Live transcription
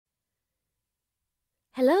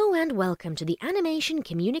Hello and welcome to the Animation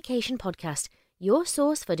Communication Podcast, your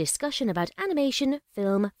source for discussion about animation,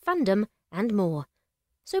 film, fandom, and more.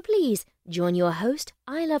 So please join your host,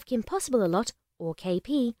 I Love Kim Possible a Lot, or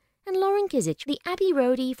KP, and Lauren Kizich, the Abbey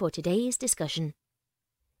Roadie, for today's discussion.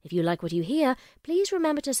 If you like what you hear, please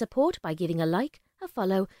remember to support by giving a like, a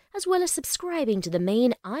follow, as well as subscribing to the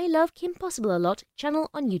main I Love Kim Possible a Lot channel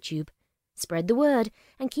on YouTube. Spread the word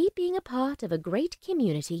and keep being a part of a great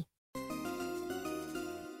community.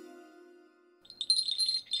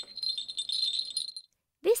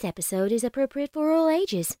 This episode is appropriate for all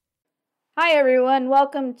ages. Hi everyone,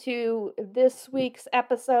 welcome to this week's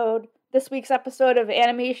episode of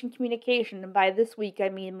Animation Communication, and by this week I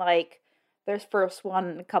mean like there's first one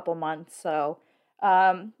in a couple months, so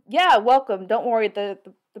welcome. Don't worry, the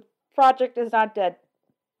project is not dead.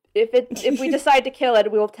 If we decide to kill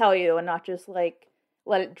it, we will tell you and not just like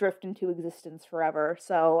let it drift into existence forever.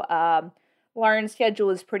 So Lauren's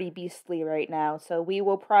schedule is pretty beastly right now, so we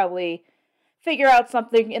will probably figure out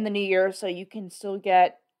something in the new year so you can still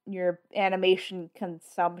get your animation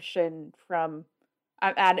consumption from...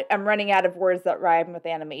 I'm running out of words that rhyme with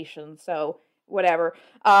animation, so whatever.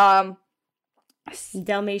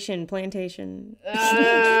 Dalmatian plantation.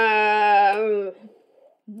 I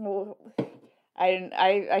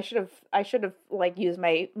should have like used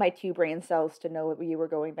my two brain cells to know that you were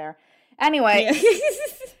going there. Anyway. Yeah.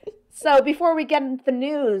 So before we get into the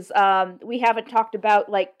news, we haven't talked about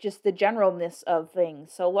like just the generalness of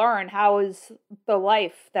things. So Lauren, how is the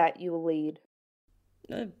life that you lead?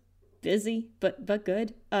 Busy, but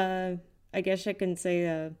good. I guess I can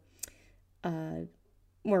say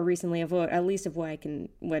more recently of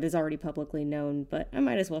what is already publicly known, but I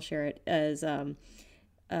might as well share it as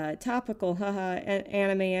topical. Haha,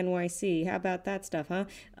 Anime NYC. How about that stuff, huh?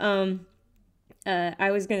 I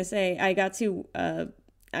was gonna say I got to.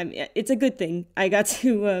 It's a good thing. I got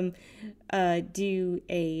to do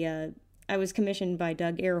a... I was commissioned by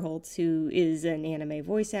Doug Erholtz, who is an anime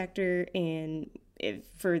voice actor, and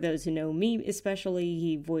for those who know me especially,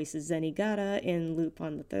 he voices Zenigata in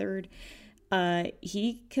Lupin the Third.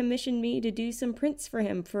 He commissioned me to do some prints for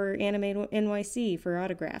him for Anime NYC for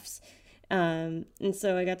autographs. And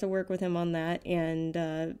so I got to work with him on that,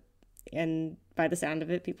 and by the sound of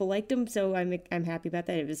it, people liked him, so I'm happy about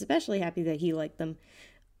that. I was especially happy that he liked them.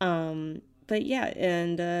 But yeah,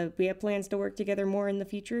 and we have plans to work together more in the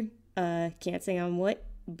future. Can't say on what,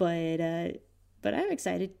 but I'm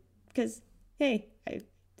excited because hey, it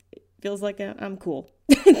feels like I'm cool.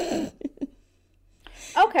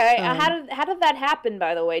 Okay, how did that happen?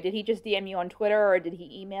 By the way, did he just DM you on Twitter or did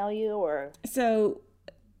he email you or? So,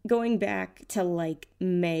 going back to like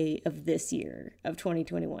May of this year of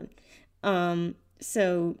 2021, I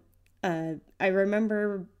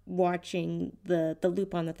remember watching the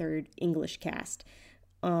Lupin the Third English cast.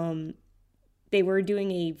 They were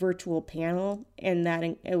doing a virtual panel, and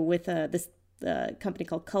that with this company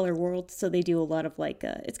called Color World. So they do a lot of like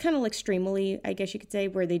it's kind of like Streamily, I guess you could say,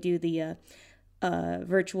 where they do the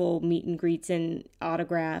virtual meet and greets and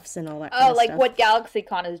autographs and all that. Oh, like stuff. What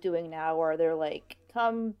GalaxyCon is doing now, where they're like,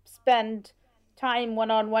 come spend time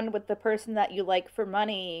one-on-one with the person that you like for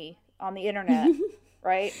money on the internet,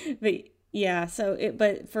 right? But yeah,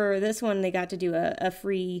 but for this one, they got to do a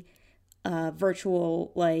free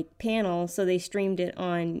virtual like panel, so they streamed it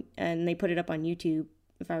on and they put it up on YouTube,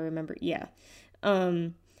 if I remember. Yeah.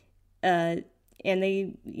 And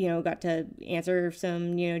they, got to answer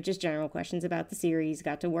some, just general questions about the series,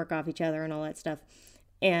 got to work off each other and all that stuff.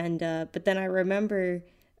 And but then I remember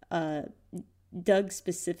Doug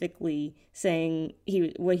specifically saying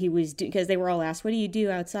what he was doing, because they were all asked, what do you do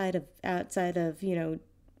outside of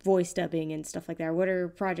voice dubbing and stuff like that?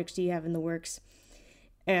 What projects do you have in the works?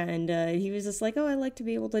 And he was just like, I like to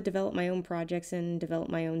be able to develop my own projects and develop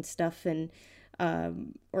my own stuff, and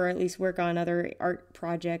or at least work on other art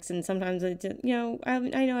projects. And sometimes I know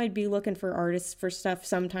I'd be looking for artists for stuff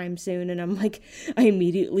sometime soon, and I'm like, I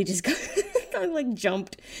immediately just kind of like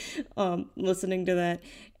jumped listening to that.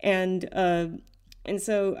 And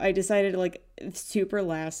so I decided, like, super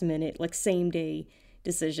last minute, like same day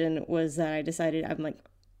decision was that I decided I'm like,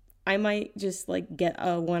 I might just like get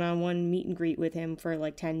a one-on-one meet and greet with him for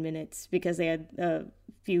like 10 minutes, because they had a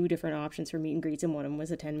few different options for meet and greets, and one of them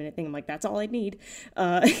was a 10-minute thing. I'm like, that's all I need.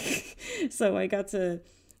 So I got to,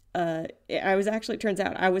 it turns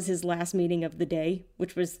out I was his last meeting of the day,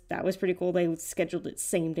 that was pretty cool. They scheduled it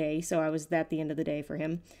same day, so I was at the end of the day for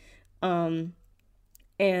him.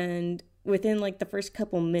 And within like the first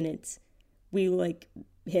couple minutes, we like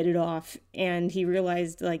hit it off, and he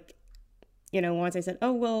realized, like, once I said,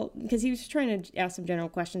 oh, well, because he was trying to ask some general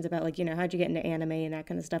questions about, like, how'd you get into anime and that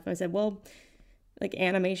kind of stuff. And I said, well, like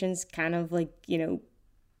animation's kind of like,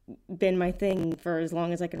 been my thing for as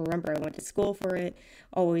long as I can remember. I went to school for it,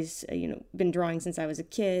 always, been drawing since I was a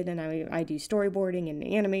kid, and I do storyboarding and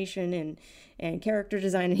animation and character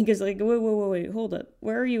design. And he goes like, wait, hold up.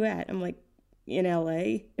 Where are you at? I'm like, in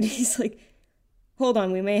LA. And he's like, hold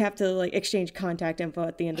on, we may have to like exchange contact info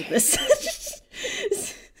at the end of this.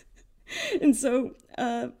 And so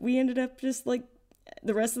we ended up just like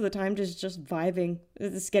the rest of the time just vibing,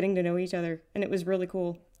 just getting to know each other, and it was really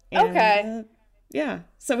cool. And, okay. Yeah,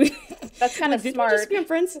 so we. That's kind of smart. Did we just become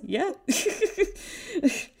friends? Yeah.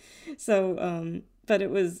 So, but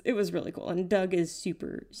it was really cool, and Doug is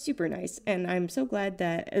super super nice, and I'm so glad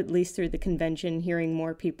that at least through the convention, hearing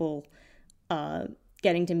more people,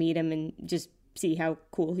 getting to meet him and just see how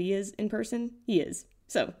cool he is in person. He is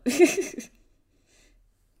so.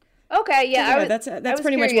 Okay, yeah, that's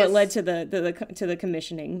pretty much what led to the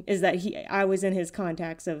commissioning, is that I was in his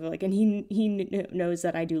contacts of like, and he knows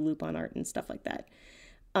that I do Lupin art and stuff like that,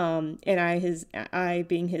 and I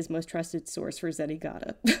being his most trusted source for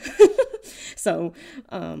Zetigata. So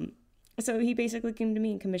he basically came to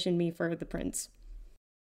me and commissioned me for the prints.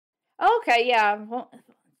 Okay, yeah, well,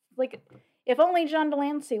 like if only John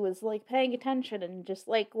Delancey was like paying attention and just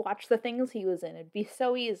like watch the things he was in, it'd be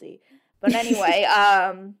so easy. But anyway,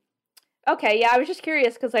 okay, yeah, I was just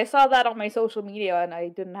curious because I saw that on my social media and I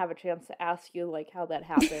didn't have a chance to ask you like how that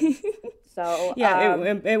happened. So yeah,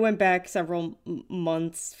 it went back several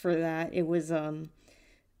months for that. It was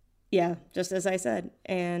yeah, just as I said,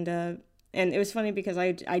 and it was funny because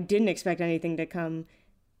I didn't expect anything to come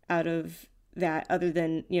out of that other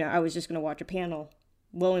than I was just gonna watch a panel.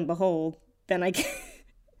 Lo and behold, then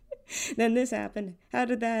then this happened. How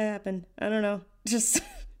did that happen? I don't know. Just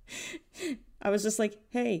I was just like,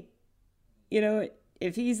 hey.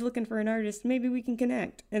 If he's looking for an artist, maybe we can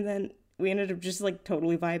connect. And then we ended up just like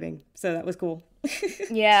totally vibing. So that was cool.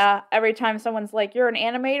 Yeah. Every time someone's like, you're an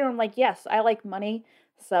animator, I'm like, yes, I like money.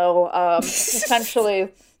 So essentially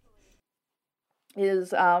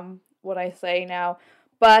is what I say now.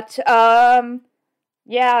 But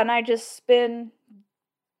yeah, and I just been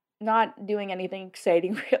not doing anything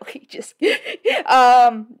exciting really. Just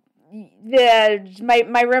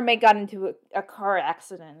my roommate got into a car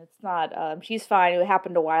accident. It's not she's fine. It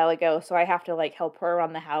happened a while ago, so I have to like help her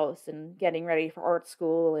around the house and getting ready for art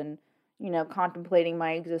school and contemplating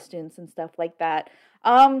my existence and stuff like that.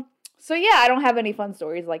 So yeah, I don't have any fun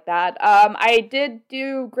stories like that. I did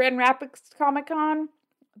do Grand Rapids Comic-Con,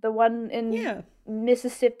 the one in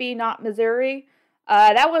Mississippi, not Missouri.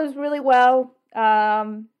 That was really well.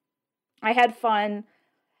 I had fun.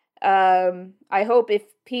 I hope if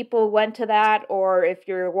people went to that, or if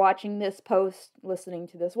you're watching this post, listening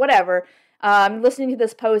to this, whatever, listening to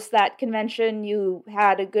this post, that convention, you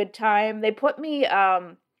had a good time. They put me,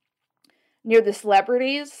 near the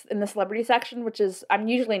celebrities, in the celebrity section, which is, I'm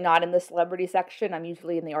usually not in the celebrity section. I'm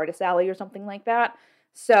usually in the artist alley or something like that.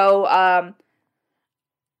 So,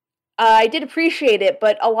 I did appreciate it,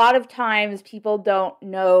 but a lot of times people don't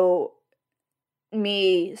know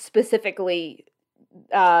me specifically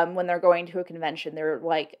when they're going to a convention. They're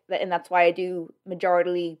like, and that's why I do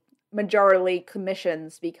majority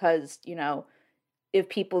commissions, because if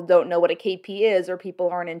people don't know what a KP is, or people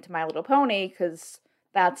aren't into My Little Pony, because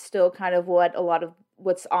that's still kind of what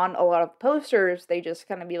what's on a lot of posters. They just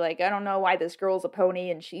kind of be like, I don't know why this girl's a pony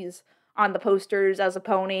and she's on the posters as a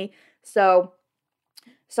pony. So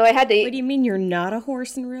I had to. What do you mean you're not a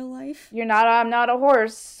horse in real life? I'm not a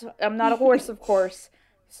horse. I'm not a horse, of course.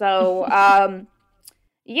 So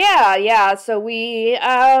yeah. So we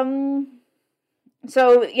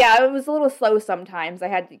so yeah, it was a little slow sometimes. I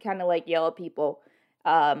had to kind of like yell at people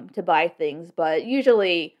to buy things, but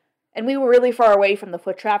usually, and we were really far away from the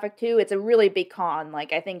foot traffic too. It's a really big con.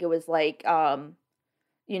 Like I think it was like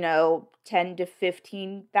 10 to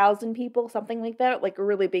 15,000 people, something like that, like a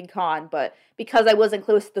really big con. But because I wasn't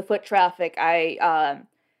close to the foot traffic, I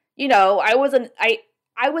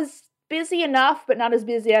was busy enough, but not as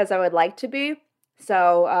busy as I would like to be.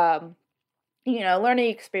 So,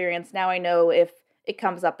 learning experience. Now I know if it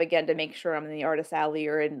comes up again to make sure I'm in the artist alley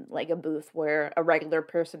or in like a booth, where a regular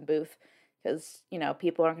person booth, because,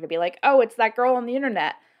 people aren't going to be like, oh, it's that girl on the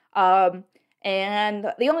internet. And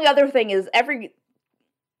the only other thing is every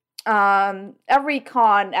con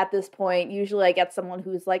at this point, usually I get someone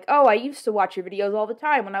who's like, oh, I used to watch your videos all the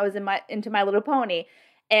time when I was into My Little Pony.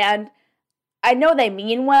 And I know they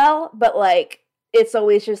mean well, but like, it's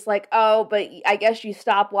always just like, oh, but I guess you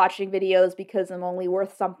stop watching videos because I'm only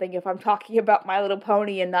worth something if I'm talking about My Little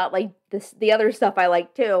Pony and not like the other stuff I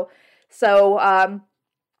like too. So,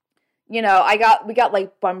 we got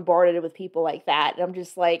like bombarded with people like that. And I'm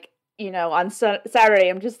just like, on Saturday,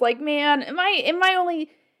 I'm just like, man, am I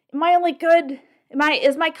only good?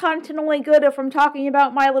 Is my content only good if I'm talking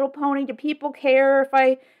about My Little Pony? Do people care if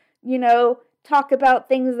I, talk about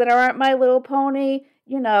things that aren't My Little Pony?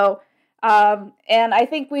 And I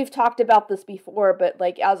think we've talked about this before, but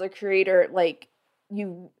like as a creator, like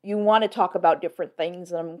you want to talk about different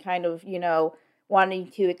things, and I'm kind of,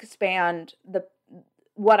 wanting to expand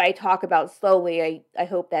what I talk about slowly. I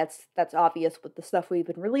hope that's obvious with the stuff we've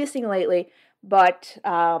been releasing lately, but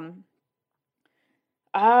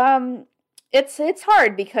it's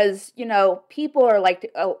hard because,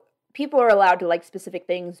 people are allowed to like specific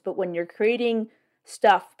things, but when you're creating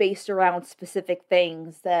stuff based around specific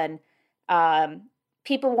things, then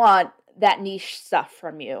people want that niche stuff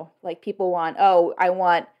from you. Like people want, oh, I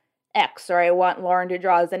want X, or I want Lauren to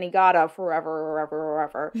draw Zenigata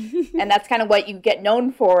forever. And that's kind of what you get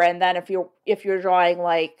known for. And then if you're drawing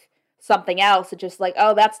like something else, it's just like,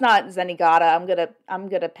 oh, that's not Zenigata, I'm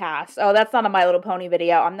gonna pass. Oh, that's not a My Little Pony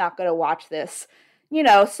video, I'm not gonna watch this.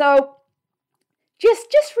 So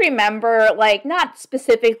just remember, like, not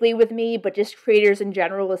specifically with me, but just creators in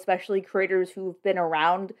general, especially creators who've been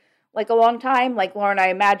around like a long time. Like Lauren, I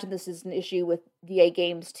imagine this is an issue with DA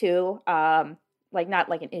games too. Like not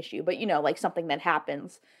like an issue, but like something that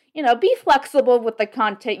happens. Be flexible with the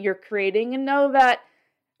content you're creating and know that,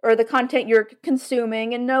 or the content you're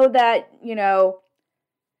consuming, and know that,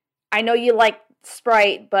 I know you like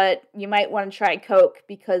Sprite, but you might want to try Coke,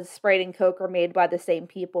 because Sprite and Coke are made by the same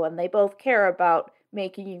people and they both care about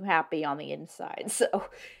making you happy on the inside. So,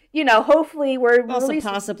 hopefully we're also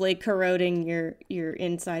possibly corroding your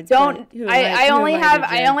insides. I only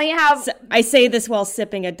have I say this while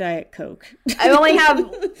sipping a Diet Coke. I only have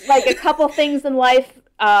like a couple things in life,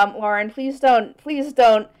 Lauren. Please don't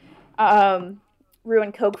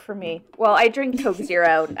ruin Coke for me. Well, I drink Coke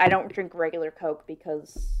Zero. I don't drink regular Coke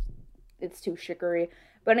because it's too sugary.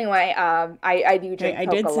 But anyway, I do drink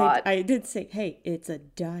Coke a lot. I did say, hey, it's a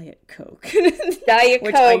Diet Coke. Diet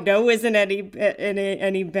Which Coke. I know isn't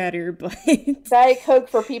any better, but... Diet Coke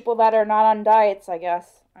for people that are not on diets, I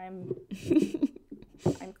guess. I'm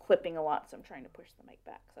clipping a lot, so I'm trying to push the mic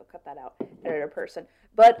back. So cut that out, editor person.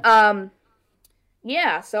 But,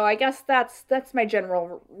 yeah, so I guess that's my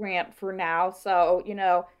general rant for now. So,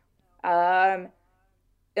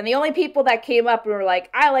 and the only people that came up and were like,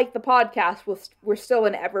 I like the podcast, we're still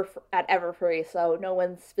at Everfree, so no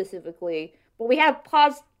one specifically. But we have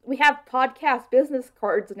podcast business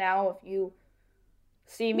cards now. If you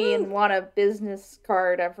see me and want a business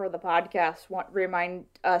card for the podcast, remind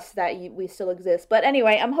us that we still exist. But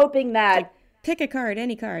anyway, I'm hoping that... Like, pick a card,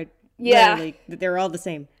 any card. Yeah. Literally, they're all the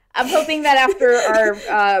same. I'm hoping that after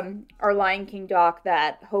our Lion King doc,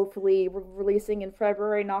 that hopefully we're releasing in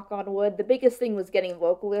February, knock on wood. The biggest thing was getting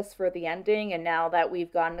vocalists for the ending, and now that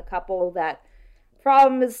we've gotten a couple, that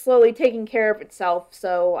problem is slowly taking care of itself,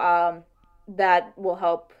 so that will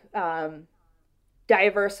help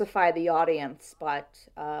diversify the audience. But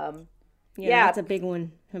yeah, it's a big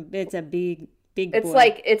one. It's a big it's boy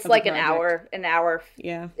like an hour.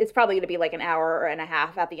 Yeah, it's probably going to be like an hour and a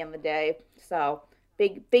half at the end of the day, so...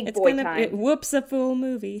 Big boy time. Whoops, a full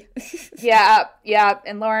movie. yeah,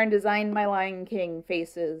 and Lauren designed my Lion King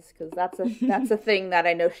faces, because that's a thing that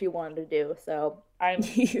I know she wanted to do. So I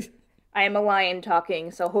am a lion talking.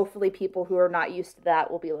 So hopefully people who are not used to that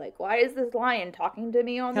will be like, why is this lion talking to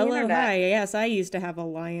me on the internet? Hi. Yes, I used to have a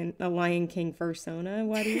Lion King persona.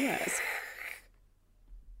 Why do you ask?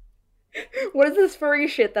 What is this furry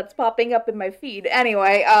shit that's popping up in my feed?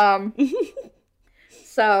 Anyway,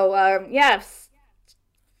 so yes.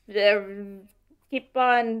 Keep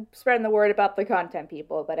on spreading the word about the content,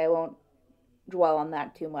 people, but I won't dwell on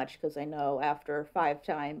that too much, because I know after 5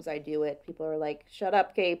 times I do it, people are like, shut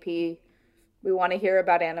up, KP, we want to hear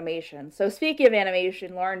about animation. So speaking of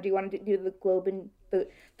animation, Lauren, do you want to do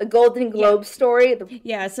the Golden Globe story?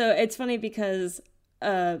 Yeah, so it's funny because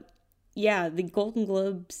the Golden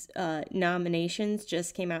Globes nominations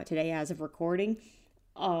just came out today as of recording,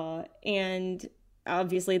 and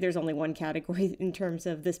obviously, there's only one category in terms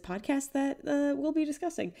of this podcast that we'll be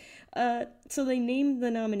discussing. So they named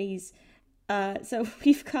the nominees. So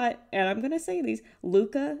we've got, and I'm going to say these,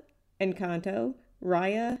 Luca, Encanto,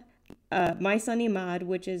 Raya, My Sunny Maud,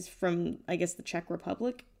 which is from, I guess, the Czech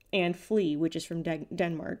Republic, and Flea, which is from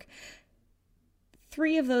Denmark.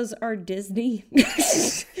 3 of those are Disney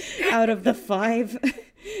out of the 5.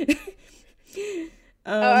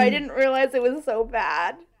 Oh, I didn't realize it was so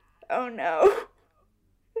bad. Oh, no.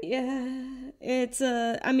 Yeah, it's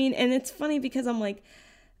I mean, and it's funny because I'm like,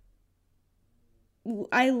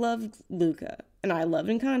 I loved Luca and I loved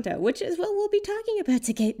Encanto, which is what we'll be talking about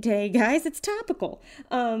today, guys. It's topical.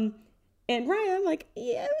 And Raya, I'm like,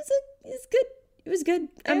 yeah, it's good. It was good.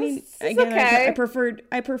 I mean, It's again, okay.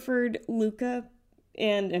 I preferred Luca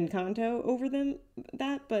and Encanto over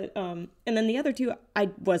but and then the other two I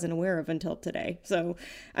wasn't aware of until today. So,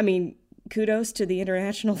 I mean, kudos to the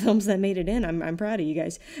international films that made it in. I'm proud of you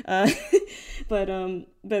guys. But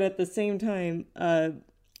at the same time,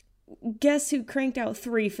 guess who cranked out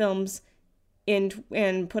 3 films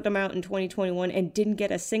and put them out in 2021 and didn't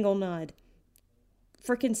get a single nod?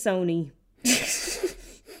 Frickin' Sony.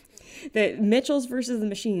 The Mitchells versus the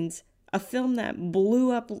Machines, a film that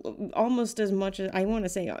blew up almost as much as, I want to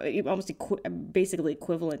say, almost basically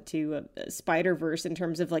equivalent to Spider-Verse in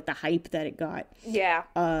terms of like the hype that it got. Yeah.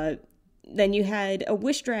 Then you had A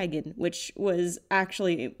Wish Dragon, which was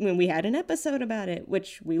actually, when we had an episode about it,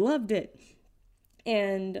 which we loved it.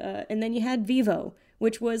 And then you had Vivo,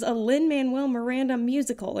 which was a Lin-Manuel Miranda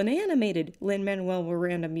musical, an animated Lin-Manuel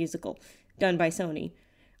Miranda musical done by Sony.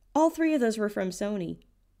 All 3 of those were from Sony.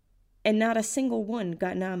 And not a single one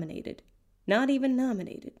got nominated. Not even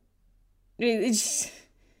nominated. It's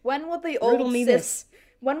When will the old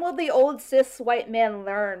cis white man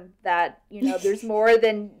learn that, there's more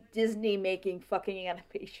than Disney making fucking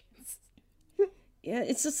animations? Yeah,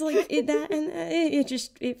 it's just like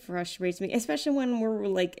it frustrates me, especially when we're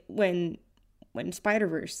like when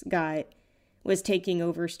Spider-Verse was taking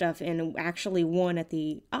over stuff and actually won at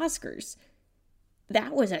the Oscars.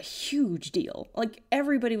 That was a huge deal. Like,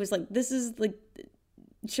 everybody was like, this is like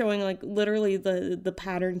showing like literally the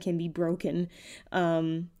pattern can be broken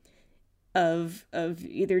of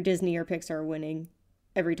either Disney or Pixar winning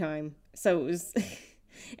every time. So it was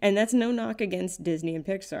and that's no knock against Disney and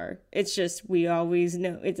Pixar. It's just, we always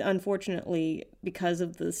know, it's unfortunately because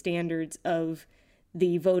of the standards of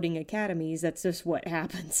the voting academies, that's just what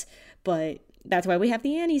happens. But that's why we have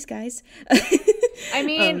the Annies, guys. I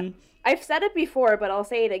mean, I've said it before, but I'll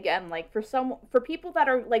say it again. Like, for people that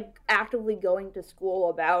are like actively going to school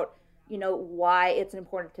about, why it's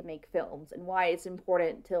important to make films and why it's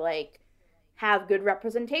important to like have good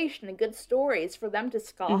representation and good stories, for them to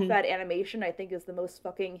scoff at animation, I think is the most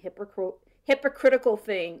fucking hypocritical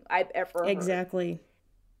thing I've ever heard. Exactly.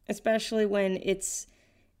 Especially when it's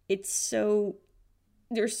so,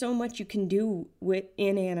 there's so much you can do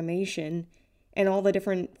in animation and all the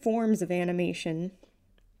different forms of animation,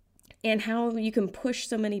 and how you can push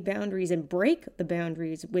so many boundaries and break the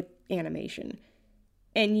boundaries with animation.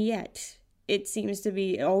 And yet, it seems to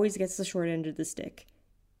be, it always gets the short end of the stick.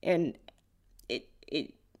 And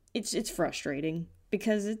it's frustrating,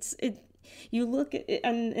 because you look at it,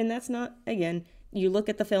 and that's not, again, you look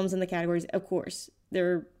at the films in the categories, of course,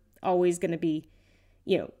 they're always going to be,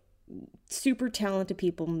 super talented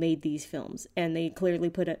people made these films, and they clearly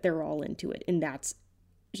put their all into it, and that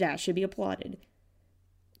should be applauded.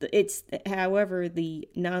 It's, however, the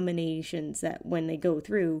nominations that when they go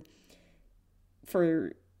through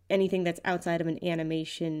for anything that's outside of an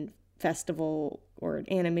animation festival or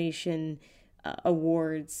an animation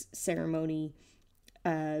awards ceremony,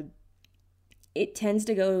 it tends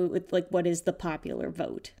to go with like what is the popular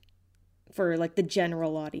vote for like the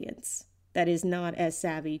general audience that is not as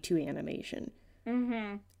savvy to animation.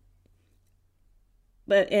 Mm-hmm.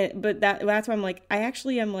 But that's why I'm like, I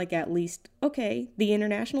actually am like, at least, okay, the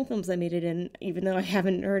international films that made it in, even though I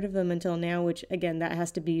haven't heard of them until now, which again, that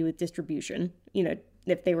has to be with distribution,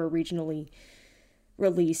 if they were regionally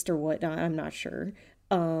released or whatnot, I'm not sure.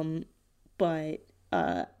 But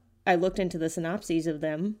I looked into the synopses of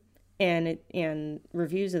them and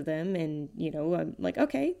reviews of them, and I'm like,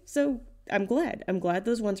 okay, so I'm glad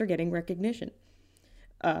those ones are getting recognition.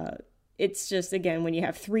 It's just, again, when you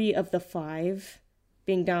have 3 of the 5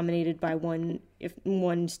 being dominated by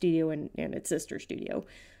one studio and its sister studio,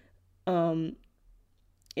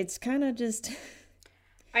 it's kind of just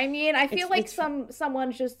I mean, I feel like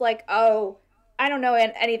someone's just like, oh, I don't know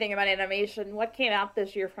anything about animation. What came out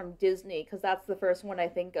this year from Disney? Because that's the first one I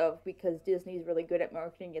think of, because Disney's really good at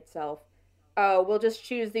marketing itself. Oh, we'll just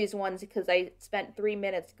choose these ones because I spent 3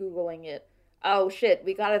 minutes Googling it. Oh, shit,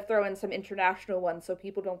 we gotta throw in some international ones so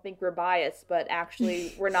people don't think we're biased, but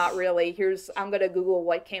actually, we're not really. I'm gonna Google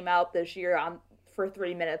what came out this year for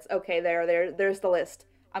 3 minutes. Okay, there's the list.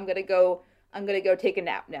 I'm gonna go take a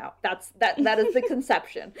nap now. That is the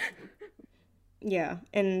conception. Yeah,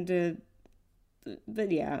 and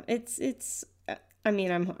but yeah, it's. I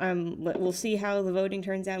mean, we'll see how the voting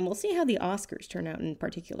turns out, and we'll see how the Oscars turn out in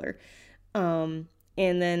particular. And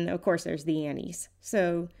then of course there's the Annies.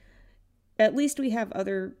 So at least we have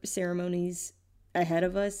other ceremonies ahead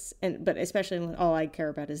of us, but especially when all I care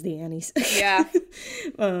about is the Annies. Yeah.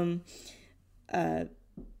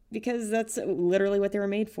 Because that's literally what they were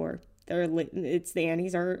made for. it's the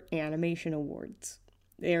Annies are animation awards.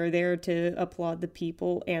 They're there to applaud the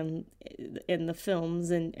people and the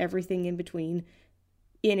films and everything in between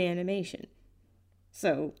in animation.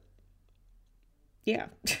 So, yeah.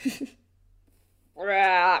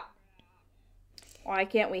 Why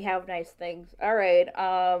can't we have nice things? All right.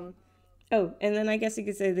 Oh, and then I guess you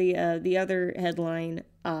could say the other headline,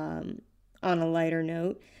 on a lighter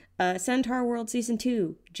note, Centaur World Season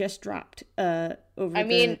 2 just dropped. Is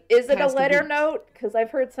it a lighter note? Because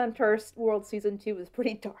I've heard Centaur World Season 2 is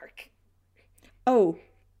pretty dark. Oh,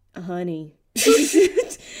 honey.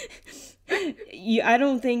 I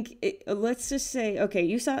don't think. Let's just say, okay,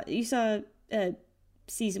 you saw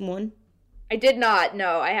Season 1? I did not.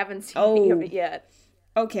 No, I haven't seen any of it yet.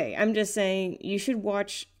 Okay, I'm just saying you should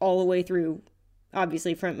watch all the way through.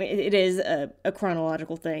 Obviously, it is a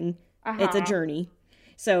chronological thing. It's a journey,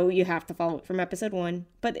 so you have to follow it from episode 1.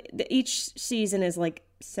 But each season is like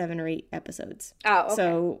 7 or 8 episodes. Oh,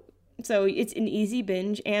 okay. So it's an easy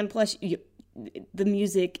binge, and plus the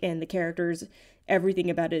music and the characters, everything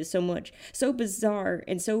about it is so bizarre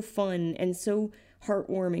and so fun and so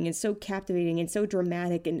heartwarming and so captivating and so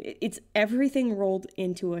dramatic, and it's everything rolled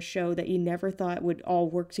into a show that you never thought would all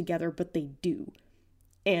work together, but they do.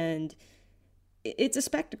 And it's a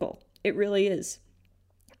spectacle. It really is.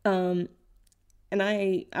 And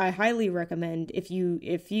I highly recommend, if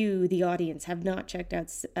you the audience have not checked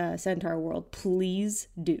out Centaur World, please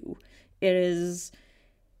do. The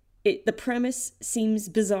premise seems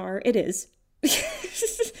bizarre. It is.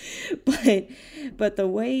 but the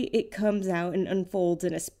way it comes out and unfolds,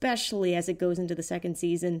 and especially as it goes into the second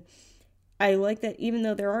season, I like that even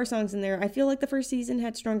though there are songs in there, I feel like the first season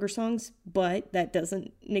had stronger songs, but that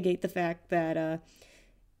doesn't negate the fact that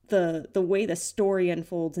the way the story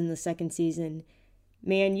unfolds in the second season,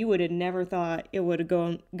 man, you would have never thought it would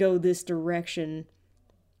have go this direction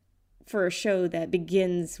for a show that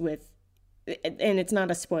begins with, and it's not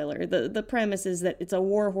a spoiler, the premise is that it's a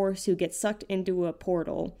warhorse who gets sucked into a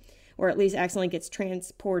portal, or at least accidentally gets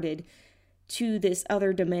transported to this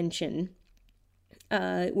other dimension,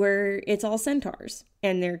 where it's all centaurs,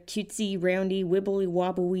 and they're cutesy, roundy, wibbly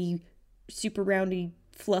wobbly, super roundy,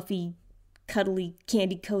 fluffy, cuddly,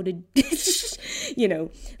 candy-coated,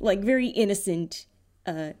 like very innocent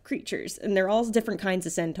creatures. And they're all different kinds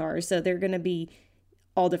of centaurs, so they're going to be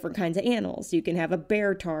all different kinds of animals. You can have a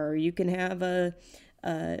bear tar, you can have a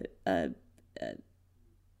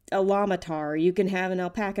llama tar, you can have an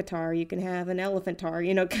alpaca tar, you can have an elephant tar,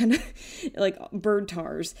 kind of like bird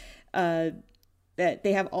tars. That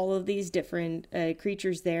they have all of these different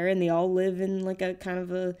creatures there, and they all live in like a kind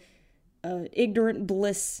of a ignorant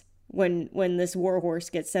bliss when this warhorse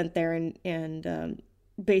gets sent there, and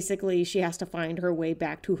basically she has to find her way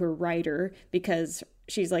back to her rider, because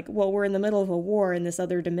she's like, well, we're in the middle of a war in this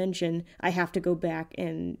other dimension. I have to go back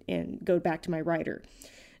and go back to my rider.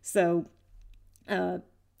 So,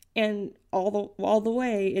 and all the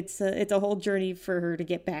way, it's a whole journey for her to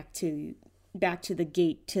get back to the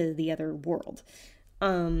gate to the other world.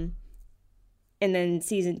 And then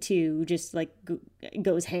season 2 just like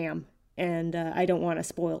goes ham, and I don't want to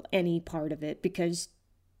spoil any part of it, because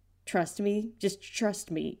trust me,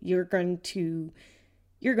 you're going to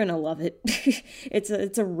love it.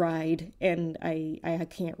 It's a ride, and I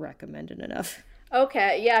can't recommend it enough.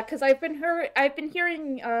 Okay, yeah, because I've been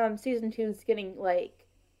hearing season 2 is getting like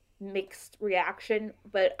mixed reaction,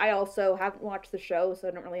 but I also haven't watched the show, so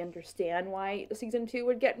I don't really understand why season 2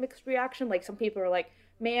 would get mixed reaction. Like, some people are like,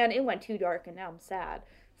 man, it went too dark and now I'm sad.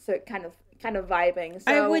 So it kind of vibing.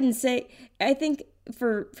 So I wouldn't say, I think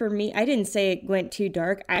for me, I didn't say it went too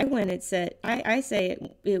dark. I say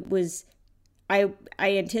it was, I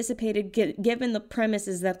anticipated, given the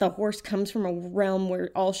premises that the horse comes from a realm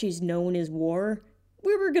where all she's known is war,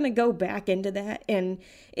 we were going to go back into that, and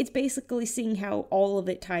it's basically seeing how all of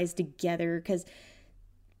it ties together, because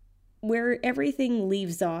where everything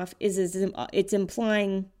leaves off is it's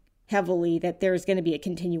implying heavily that there's going to be a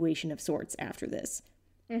continuation of sorts after this.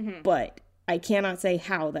 Mm-hmm. But I cannot say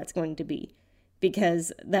how that's going to be,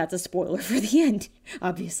 because that's a spoiler for the end,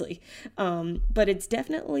 obviously. But it's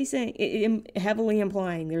definitely heavily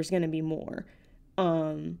implying there's going to be more,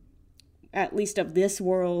 at least of this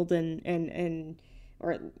world and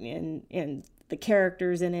the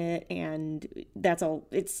characters in it, and that's all.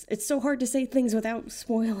 It's so hard to say things without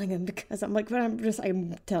spoiling them, because I'm like, but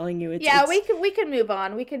I'm telling you, we can move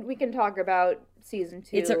on. We can talk about season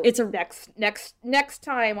 2 next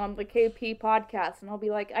time on the KP podcast, and I'll be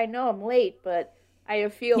like, I know I'm late, but I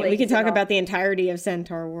have feelings. Yeah, we can talk about the entirety of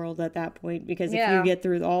Centaur World at that point, because if you get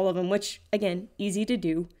through all of them, which again, easy to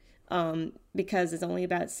do, because it's only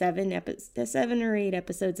about 7 or 8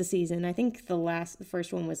 episodes a season. I think the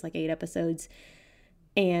first one was like 8 episodes.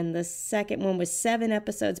 And the second one was 7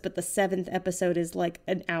 episodes, but the 7th episode is like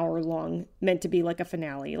an hour long, meant to be like a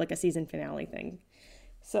finale, like a season finale thing.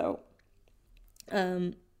 So,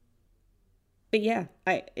 but yeah,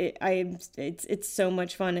 it's so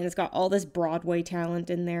much fun, and it's got all this Broadway talent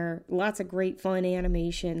in there, lots of great fun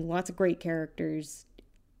animation, lots of great characters.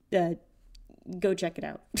 Go check it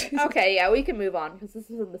out. Okay, yeah, we can move on because this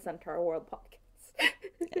isn't the Centaur World podcast.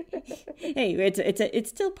 Hey, it's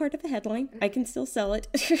still part of the headline. I can still sell it.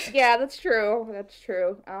 Yeah, that's true. That's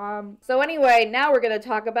true. So anyway, now we're gonna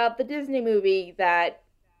talk about the Disney movie that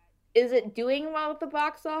is it doing well at the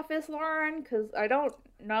box office, Lauren? Because I don't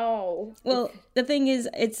know. Well, the thing is,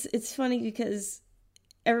 it's funny because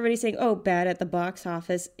everybody's saying, "Oh, bad at the box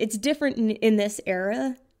office." It's different in this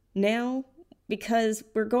era now because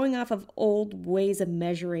we're going off of old ways of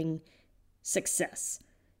measuring success.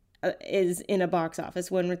 Is in a box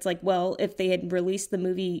office when it's like, well, if they had released the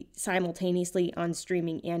movie simultaneously on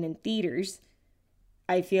streaming and in theaters,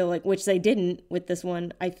 I feel like, which they didn't with this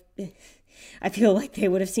one, I feel like they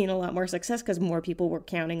would have seen a lot more success because more people were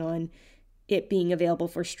counting on it being available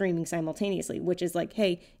for streaming simultaneously, which is like,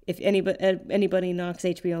 hey, if anybody knocks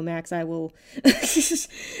HBO Max, I will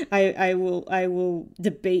I will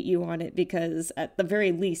debate you on it, because at the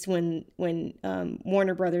very least when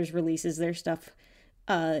Warner Brothers releases their stuff,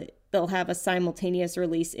 they'll have a simultaneous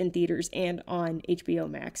release in theaters and on HBO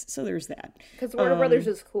Max. So there's that. Because Warner Brothers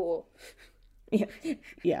is cool.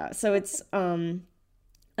 Yeah. So it's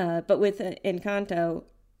but with Encanto,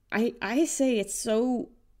 I say it's so,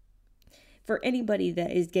 for anybody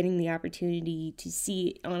that is getting the opportunity to see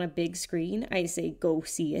it on a big screen, I say go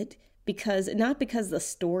see it, because not because the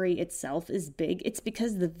story itself is big, it's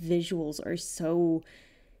because the visuals are so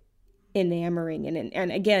enamoring.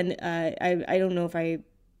 And again, I don't know if I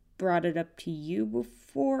brought it up to you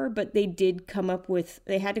before, but they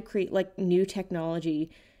had to create like new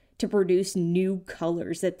technology to produce new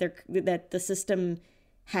colors that the system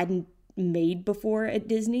hadn't made before at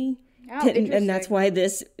Disney. Oh, and that's why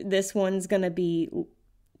this one's gonna be,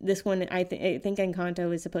 this one I think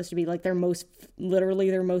Encanto is supposed to be like their most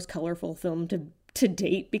colorful film to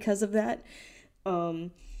date because of that.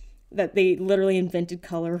 That they literally invented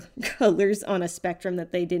colors on a spectrum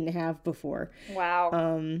that they didn't have before. Wow.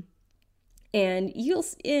 And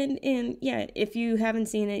yeah, if you haven't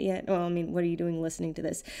seen it yet, well, I mean, what are you doing listening to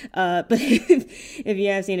this? But if you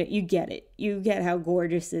have seen it, you get it. You get how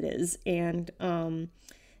gorgeous it is. And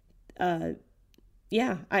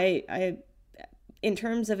yeah, I in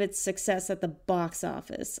terms of its success at the box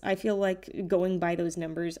office, I feel like going by those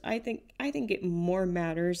numbers, I think it more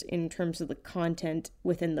matters in terms of the content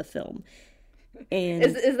within the film. And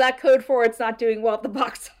is that code for it's not doing well at the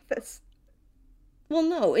box office? Well,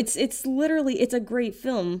 no, it's literally, it's a great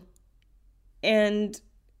film, and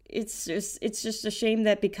it's just a shame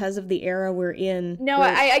that because of the era we're in. No,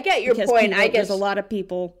 I get your point. I guess there's a lot of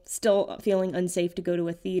people still feeling unsafe to go to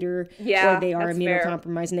a theater, yeah, or they are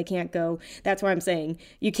immunocompromised and they can't go. That's why I'm saying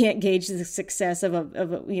you can't gauge the success of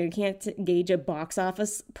a you can't gauge a box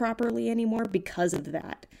office properly anymore because of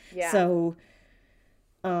that. Yeah. So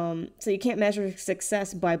you can't measure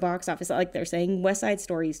success by box office. Like they're saying, West Side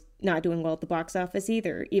Story's not doing well at the box office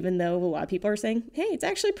either, even though a lot of people are saying, hey, it's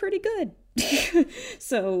actually pretty good.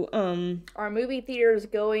 So, are movie theaters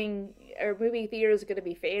going to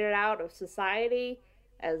be faded out of society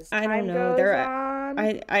as time goes on?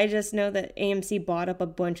 I just know that AMC bought up a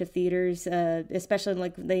bunch of theaters, especially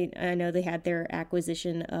like I know they had their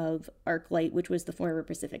acquisition of ArcLight, which was the former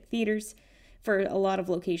Pacific Theaters, for a lot of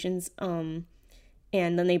locations.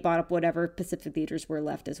 And then they bought up whatever Pacific Theaters were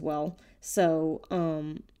left as well. So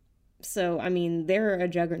I mean, they're a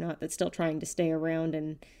juggernaut that's still trying to stay around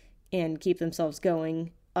and keep themselves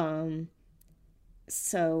going.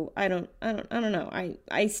 So I don't know.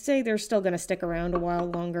 I say they're still going to stick around a while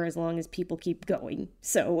longer as long as people keep going.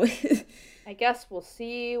 So I guess we'll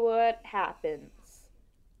see what happens.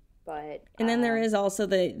 But and then there is also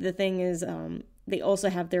the thing is they also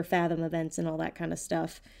have their Fathom events and all that kind of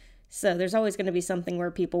stuff. So there's always going to be something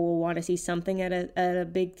where people will want to see something at a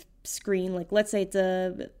big screen. Like, let's say it's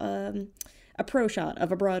a pro shot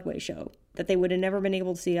of a Broadway show that they would have never been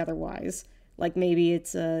able to see otherwise. Like, maybe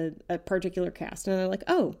it's a particular cast, and they're like,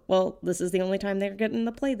 oh, well, this is the only time they're getting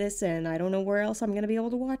to play this, and I don't know where else I'm going to be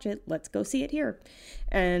able to watch it. Let's go see it here.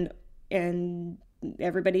 And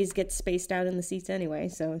everybody's gets spaced out in the seats anyway,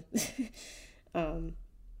 so. But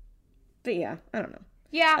yeah, I don't know.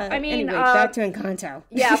 Yeah, I mean, anyway, back to Encanto.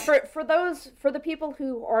 Yeah, for the people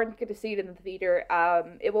who aren't going to see it in the theater,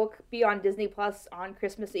 it will be on Disney Plus on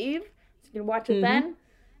Christmas Eve, so you can watch it then.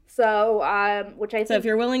 So, which I think, So if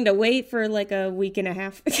you're willing to wait for like a week and a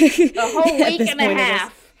half, a whole week and a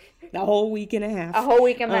half, a whole week and a half, a whole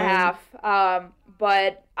week and a half.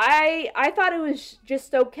 But I thought it was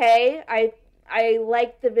just okay. I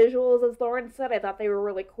liked the visuals, as Lauren said. I thought they were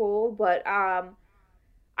really cool, but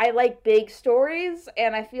I like big stories,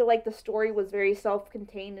 and I feel like the story was very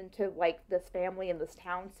self-contained into like this family and this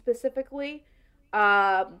town specifically.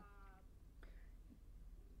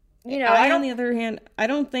 You know, on the other hand, I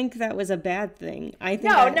don't think that was a bad thing. I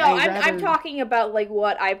think I'm talking about like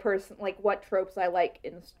what what tropes I like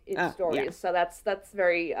in stories. Yeah. So that's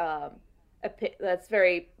very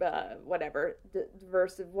whatever,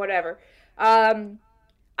 diversive, whatever.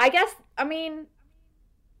 I guess, I mean,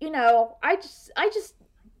 you know, I just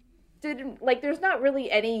didn't like, there's not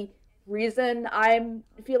really any reason I'm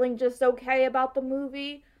feeling just okay about the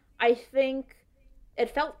movie. I think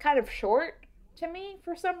it felt kind of short to me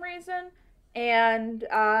for some reason, and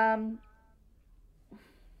I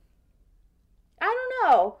don't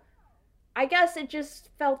know, I guess it just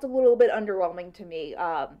felt a little bit underwhelming to me,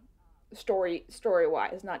 story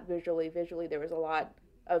wise, not visually. There was a lot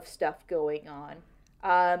of stuff going on.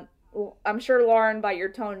 I'm sure, Lauren, by your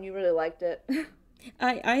tone, you really liked it.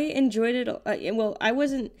 I enjoyed it. Well, I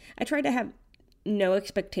tried to have no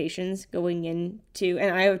expectations going into,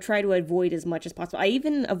 and I try to avoid as much as possible. I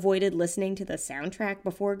even avoided listening to the soundtrack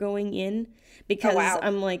before going in, because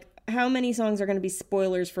I'm like, how many songs are going to be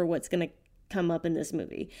spoilers for what's going to come up in this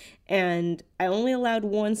movie? And I only allowed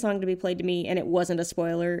one song to be played to me, and it wasn't a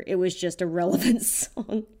spoiler. It was just a relevant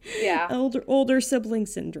song. Yeah. Older sibling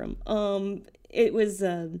syndrome. It was,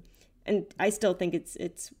 and I still think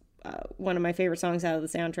it's one of my favorite songs out of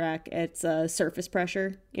the soundtrack. It's Surface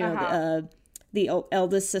Pressure. You know, the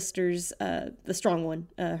eldest sister's, the strong one,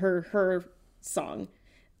 her song.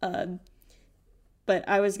 But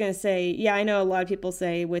I was going to say, yeah, I know a lot of people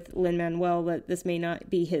say with Lin-Manuel that this may not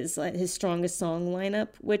be his strongest song lineup,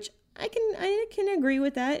 which I can agree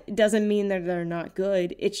with that. It doesn't mean that they're not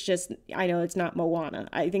good. It's just, I know it's not Moana.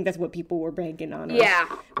 I think that's what people were banking on. Yeah.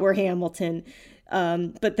 Or Hamilton.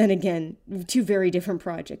 But then again, two very different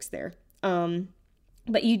projects there.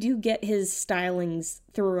 But you do get his stylings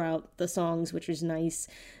throughout the songs, which is nice.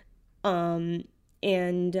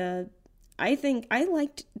 I think I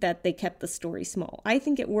liked that they kept the story small. I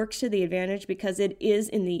think it works to the advantage, because it is,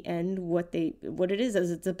 in the end, what it is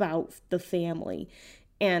it's about the family.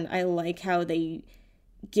 And I like how they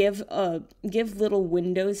give little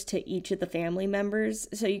windows to each of the family members,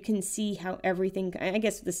 so you can see how everything, I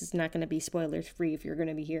guess this is not going to be spoilers free if you're going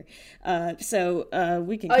to be here.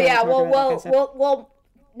 We can well,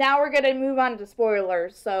 now we're going to move on to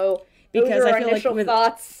spoilers. So because I feel initial like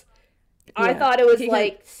thoughts. Yeah. I thought it was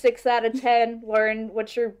like 6 out of 10. Lauren,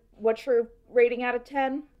 what's your rating out of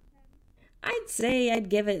 10? I'd say I'd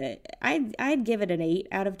give it an 8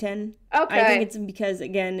 out of 10. Okay. I think it's because,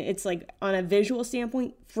 again, it's like, on a visual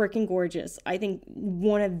standpoint, freaking gorgeous. I think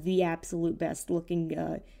one of the absolute best looking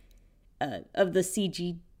of the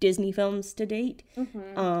CG Disney films to date.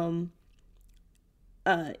 Mm-hmm.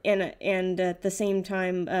 And at the same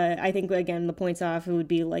time, I think, again, the points off, it would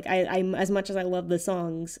be like, I'm as much as I love the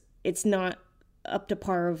songs, it's not up to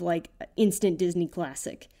par of like instant Disney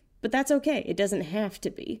classic. But that's okay. It doesn't have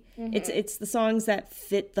to be. Mm-hmm. It's the songs that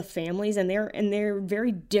fit the families, and they're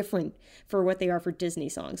very different for what they are for Disney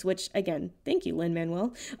songs. Which, again, thank you,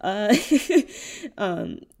 Lin-Manuel. That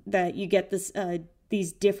you get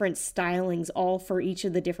these different stylings all for each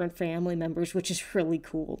of the different family members, which is really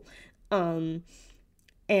cool. And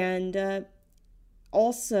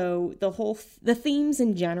also the themes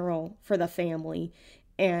in general for the family.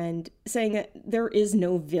 And saying that there is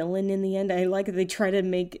no villain in the end. I like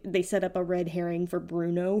that they set up a red herring for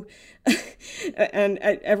Bruno. And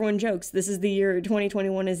everyone jokes, this is the year,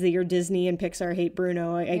 2021 is the year Disney and Pixar hate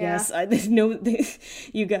Bruno, I guess.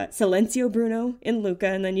 You got Silencio Bruno in Luca,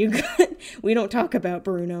 and then you got, we don't talk about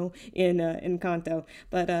Bruno in Encanto.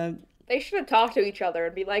 But, they should have talked to each other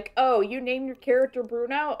and be like, oh, you named your character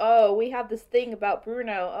Bruno? Oh, we have this thing about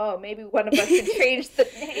Bruno. Oh, maybe one of us should change the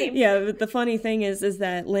name. Yeah, but the funny thing is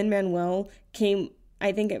that Lin-Manuel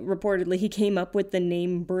reportedly he came up with the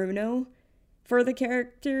name Bruno for the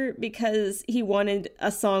character because he wanted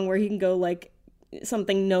a song where he can go like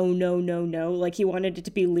something no, like he wanted it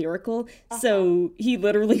to be lyrical. Uh-huh. So he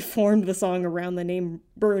literally formed the song around the name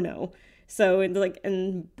Bruno. So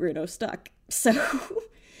and Bruno stuck. So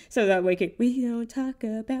that way, we don't talk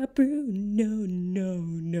about Bruno,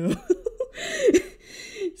 no.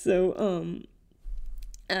 So,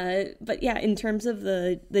 But yeah, in terms of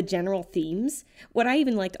the general themes, what I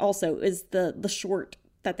even liked also is the short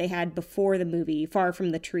that they had before the movie, Far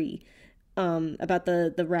from the Tree, about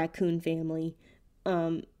the raccoon family.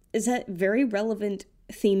 Is that very relevant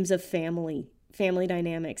themes of family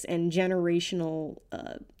dynamics and generational,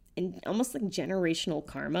 and almost like generational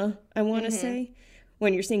karma, I want to say,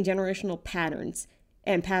 when you're seeing generational patterns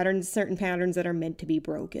and certain patterns that are meant to be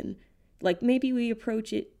broken. Like, maybe we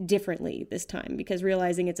approach it differently this time because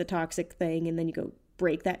realizing it's a toxic thing, and then you go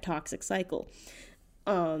break that toxic cycle.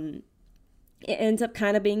 It ends up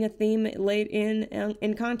kind of being a theme late in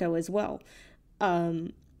Encanto as well.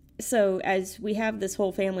 So as we have this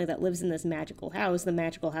whole family that lives in this magical house, the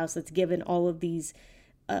magical house that's given all of these,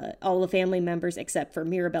 all the family members, except for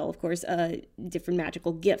Mirabel, of course, different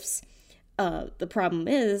magical gifts. The problem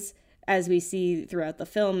is, as we see throughout the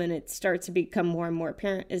film, and it starts to become more and more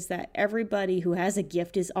apparent, is that everybody who has a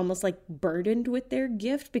gift is almost like burdened with their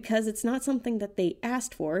gift because it's not something that they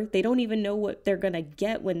asked for. They don't even know what they're going to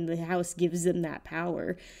get when the house gives them that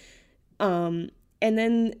power. And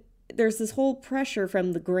then there's this whole pressure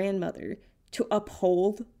from the grandmother to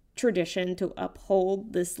uphold tradition, to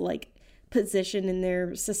uphold this like position in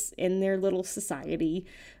their little society,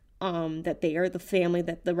 that they are the family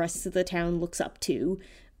that the rest of the town looks up to.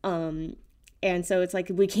 And so it's like,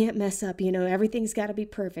 we can't mess up, everything's got to be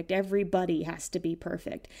perfect. Everybody has to be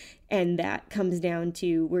perfect. And that comes down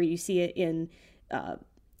to where you see it in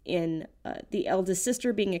the eldest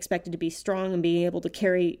sister being expected to be strong and being able to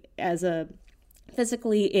carry as a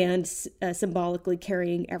physically and symbolically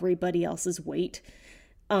carrying everybody else's weight,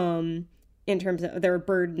 in terms of their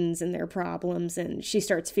burdens and their problems. And she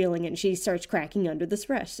starts feeling it and she starts cracking under the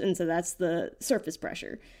stress. And so that's the surface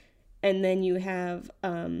pressure. And then you have,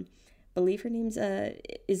 I believe her name's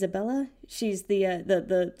Isabella. She's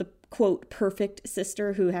the quote perfect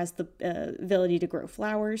sister who has the ability to grow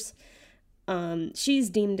flowers. She's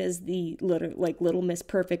deemed as the little Miss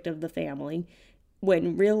Perfect of the family,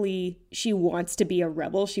 when really she wants to be a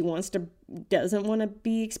rebel. She doesn't want to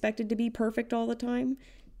be expected to be perfect all the time.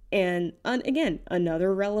 And again,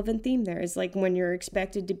 another relevant theme there is like when you're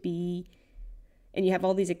expected to be, and you have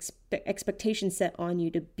all these expectations set on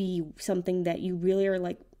you to be something that you really are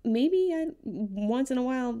like, maybe once in a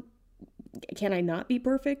while, can I not be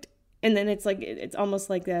perfect? And then it's like, it's almost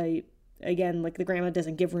like again, like the grandma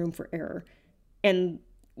doesn't give room for error. And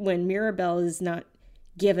when Mirabel is not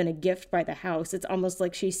given a gift by the house, it's almost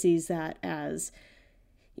like she sees that as,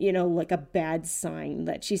 like a bad sign,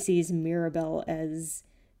 that she sees Mirabel as,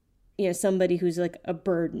 somebody who's like a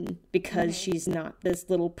burden because she's not this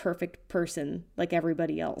little perfect person like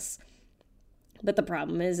everybody else. But the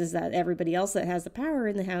problem is that everybody else that has the power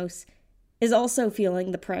in the house is also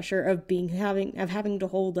feeling the pressure of having to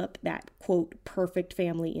hold up that quote perfect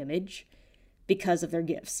family image because of their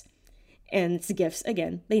gifts. And it's gifts,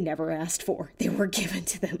 again, they never asked for. They were given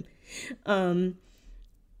to them.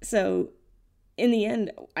 So in the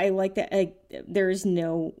end, I like that there's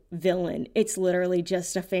no villain. It's literally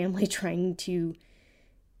just a family trying to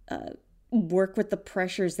work with the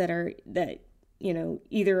pressures that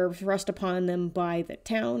either are thrust upon them by the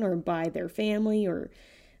town or by their family, or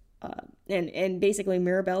and basically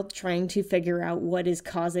Mirabel trying to figure out what is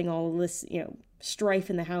causing all of this, strife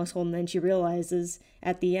in the household. And then she realizes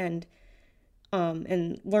at the end,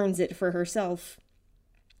 and learns it for herself.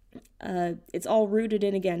 It's all rooted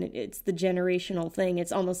in, again, it's the generational thing.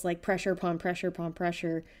 It's almost like pressure upon pressure upon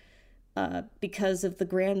pressure, because of the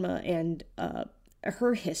grandma and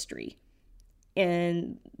her history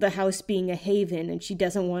and the house being a haven, and she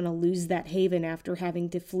doesn't want to lose that haven after having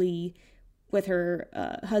to flee with her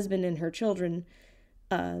husband and her children,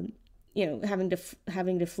 having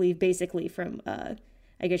to flee basically from, I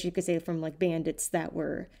guess you could say, from like bandits that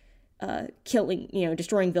were killing,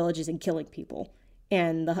 destroying villages and killing people.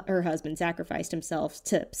 And her husband sacrificed himself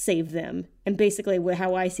to save them. And basically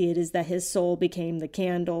how I see it is that his soul became the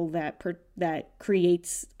candle that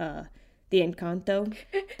creates the Encanto.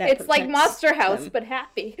 It's like Monster House, but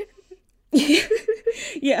happy.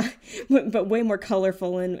 Yeah, but way more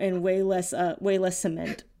colorful and way less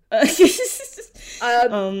cement.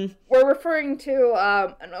 We're referring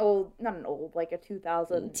to like a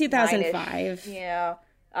 2005. Yeah.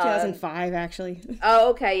 2005, actually.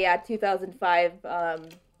 Oh, okay, yeah, 2005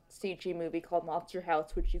 CG movie called Monster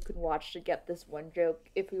House, which you can watch to get this one joke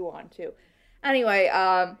if you want to. Anyway,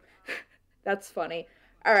 that's funny.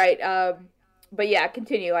 All right, but yeah,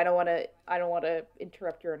 continue. I don't want to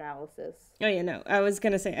interrupt your analysis. Oh yeah, no. I was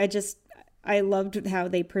gonna say, I loved how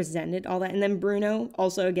they presented all that, and then Bruno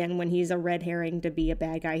also, again, when he's a red herring to be a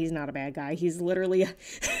bad guy, he's not a bad guy. He's literally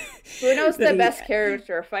Bruno's the best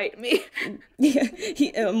character, fight me. Yeah,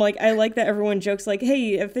 I'm like, I like that everyone jokes like,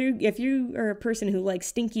 hey, if you are a person who likes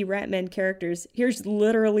stinky Ratman characters, here's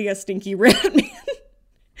literally a stinky Ratman.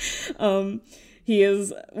 He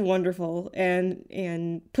is wonderful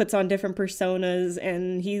and puts on different personas,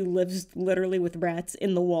 and he lives literally with rats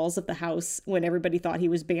in the walls of the house when everybody thought he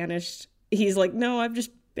was banished. He's like, no, I've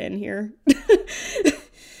just been here.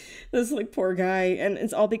 This like poor guy, and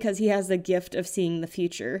it's all because he has the gift of seeing the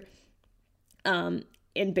future. And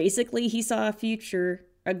basically he saw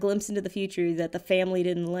a glimpse into the future that the family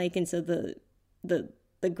didn't like, and so the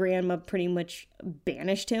grandma pretty much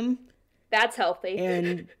banished him. That's healthy.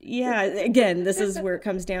 And yeah, again, this is where it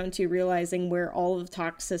comes down to realizing where all of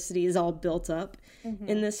toxicity is all built up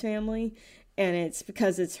in this family. And it's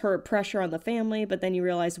because it's her pressure on the family, but then you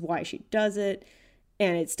realize why she does it.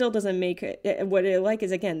 And it still doesn't make it, what I like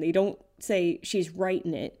is, again, they don't say she's right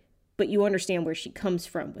in it, but you understand where she comes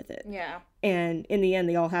from with it. Yeah. And in the end,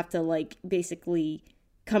 they all have to, like, basically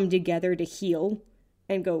come together to heal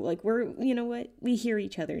and go, like, you know what? We hear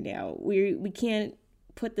each other now. We can't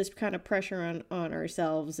put this kind of pressure on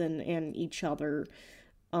ourselves and each other.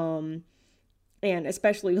 And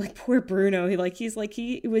especially, like, poor Bruno. He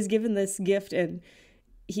was given this gift, and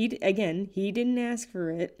he didn't ask for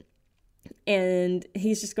it. And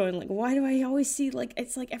he's just going like, why do I always see, like,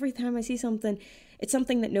 it's like every time I see something, it's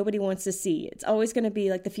something that nobody wants to see. It's always going to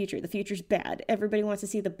be like the future's bad. Everybody wants to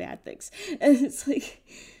see the bad things. And it's like,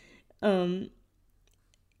 and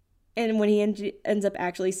when he ends up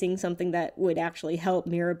actually seeing something that would actually help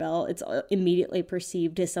Mirabel, it's immediately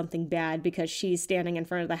perceived as something bad because she's standing in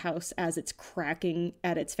front of the house as it's cracking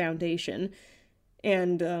at its foundation.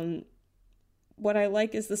 And what I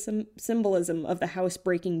like is the symbolism of the house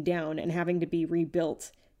breaking down and having to be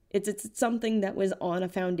rebuilt. It's something that was on a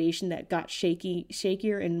foundation that got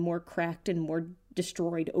shakier and more cracked and more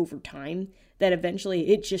destroyed over time, that eventually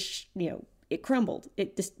it just, it crumbled.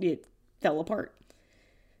 It fell apart.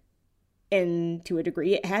 And to a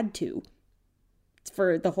degree, it had to.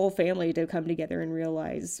 For the whole family to come together and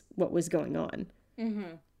realize what was going on.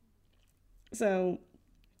 Mm-hmm. So,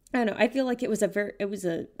 I don't know. I feel like it was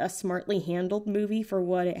a smartly handled movie for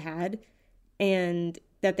what it had, and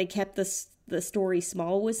that they kept the story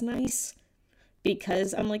small was nice,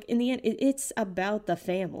 because I'm like, in the end, it's about the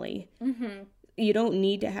family. Mm-hmm. You don't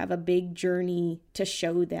need to have a big journey to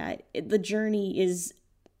show that. The journey is,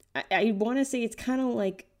 I want to say it's kind of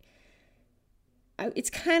like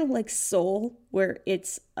Soul, where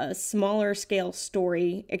it's a smaller scale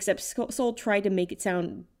story, except Soul tried to make it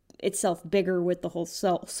sound itself bigger with the whole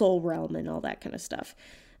soul realm and all that kind of stuff.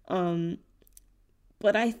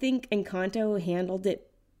 But I think Encanto handled it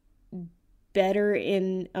better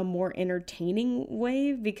in a more entertaining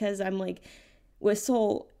way, because I'm like, with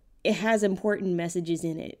Soul, it has important messages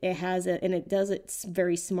in it. And it does it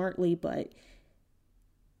very smartly, but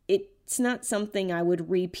it's not something I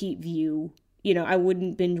would repeat view. I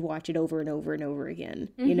wouldn't binge watch it over and over and over again.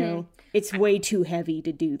 Mm-hmm. It's way too heavy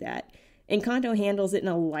to do that. Encanto handles it in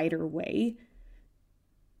a lighter way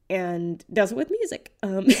and does it with music.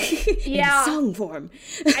 In song form.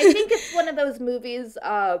 I think it's one of those movies,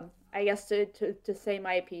 I guess to say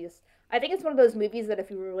my piece, I think it's one of those movies that if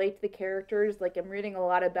you relate to the characters, like I'm reading a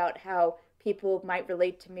lot about how people might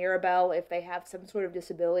relate to Mirabel if they have some sort of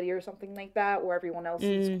disability or something like that, where everyone else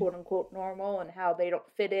is quote unquote normal, and how they don't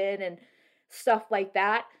fit in and stuff like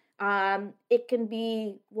that. It can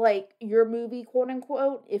be like your movie, quote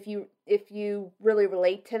unquote, if you really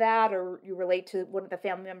relate to that, or you relate to one of the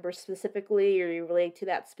family members specifically, or you relate to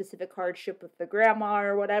that specific hardship with the grandma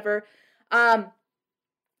or whatever.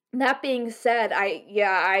 That being said,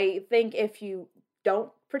 I think if you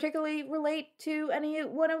don't particularly relate to any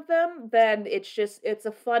one of them, then it's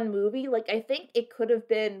a fun movie. Like, I think it could have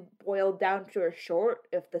been boiled down to a short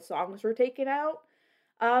if the songs were taken out.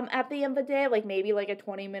 At the end of the day, like maybe like a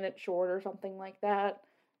 20-minute short or something like that,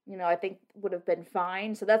 I think would have been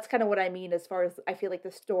fine. So that's kind of what I mean as far as I feel like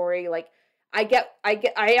the story, like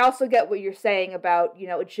I also get what you're saying about,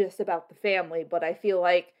 it's just about the family, but I feel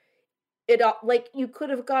like you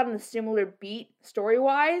could have gotten a similar beat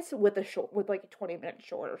story-wise with like a 20-minute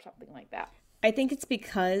short or something like that. I think it's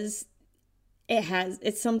because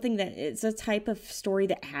it's something that it's a type of story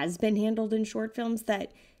that has been handled in short films,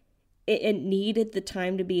 that it needed the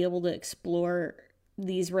time to be able to explore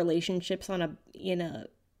these relationships in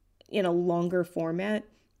a longer format,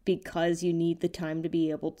 because you need the time to be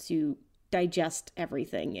able to digest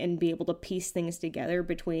everything and be able to piece things together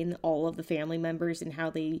between all of the family members and how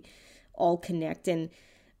they all connect, and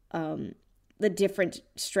the different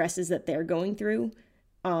stresses that they're going through,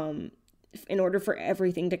 in order for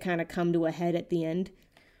everything to kind of come to a head at the end.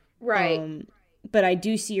 Right. But I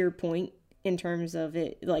do see your point in terms of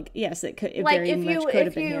it. Like, yes, it Like, very much could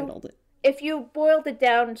have been handled. If you boiled it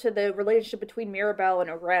down to the relationship between Mirabelle and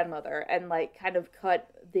her grandmother, and like kind of cut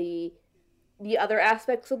the other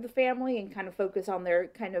aspects of the family and kind of focus on their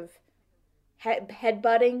kind of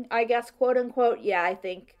headbutting, I guess, quote unquote. Yeah, I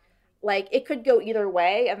think like it could go either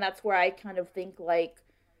way, and that's where I kind of think like,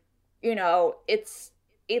 it's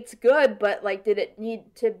good, but like, did it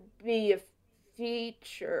need to be a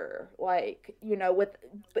feature, like, with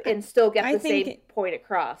and still get the same point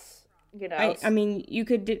across? I mean, you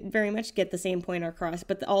could very much get the same point across,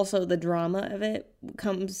 but also the drama of it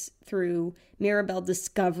comes through Mirabelle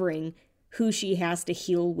discovering who she has to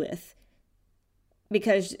heal with.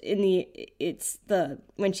 Because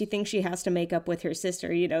when she thinks she has to make up with her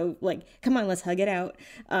sister, like, come on, let's hug it out.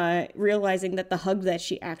 Realizing that the hug that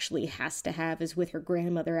she actually has to have is with her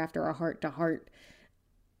grandmother after a heart-to-heart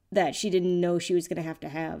that she didn't know she was going to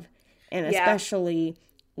have. And especially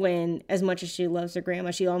when, as much as she loves her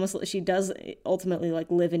grandma, she does ultimately like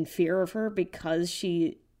live in fear of her because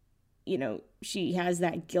she has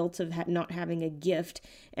that guilt of not having a gift,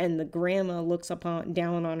 and the grandma looks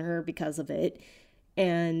down on her because of it.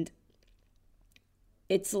 And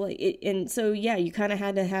it's like, and so, yeah, you kind of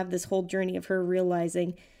had to have this whole journey of her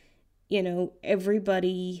realizing,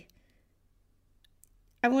 everybody,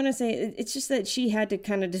 I want to say, it's just that she had to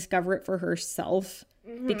kind of discover it for herself,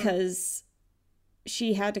 because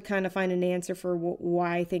she had to kind of find an answer for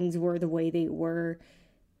why things were the way they were.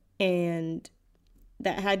 And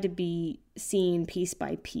that had to be seen piece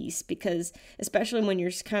by piece, because especially when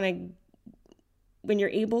you're when you're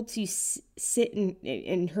able to sit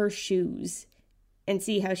in her shoes and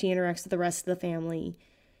see how she interacts with the rest of the family,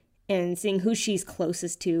 and seeing who she's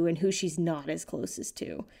closest to and who she's not as closest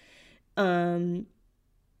to,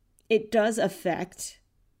 it does affect,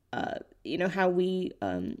 how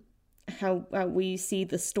we see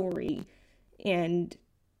the story, and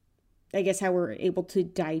I guess how we're able to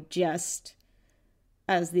digest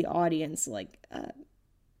as the audience, like,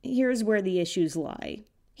 here's where the issues lie.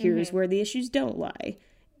 Here's where the issues don't lie.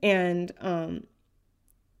 And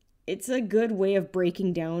it's a good way of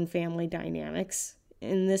breaking down family dynamics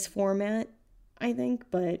in this format, I think.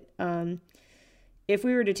 But if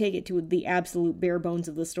we were to take it to the absolute bare bones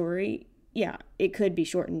of the story, yeah, it could be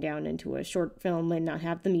shortened down into a short film and not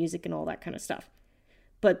have the music and all that kind of stuff.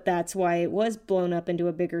 But that's why it was blown up into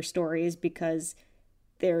a bigger story, is because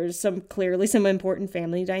there's clearly some important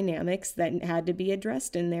family dynamics that had to be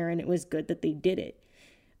addressed in there, and it was good that they did it.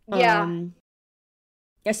 Yeah.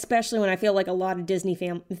 Especially when I feel like a lot of Disney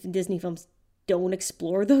films don't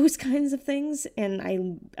explore those kinds of things, and I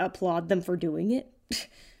applaud them for doing it.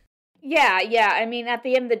 Yeah. I mean, at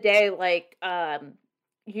the end of the day, like, like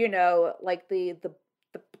the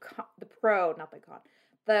pro, not the con,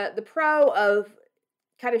 the pro of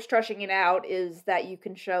kind of stretching it out is that you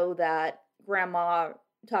can show that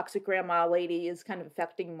toxic grandma lady is kind of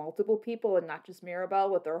affecting multiple people and not just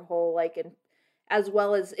Mirabelle with her whole, like, and as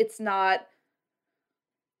well as it's not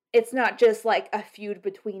just like a feud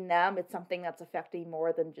between them. It's something that's affecting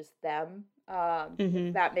more than just them.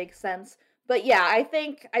 If that makes sense. But yeah, I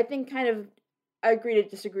think kind of I agree to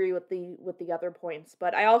disagree with the other points,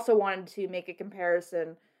 but I also wanted to make a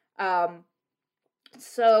comparison.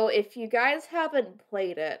 So if you guys haven't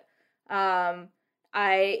played it,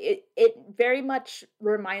 it very much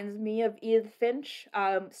reminds me of Edith Finch.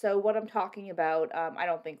 So what I'm talking about, I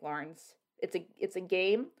don't think Lauren's. It's a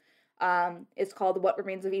game. It's called What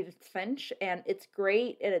Remains of Edith Finch, and it's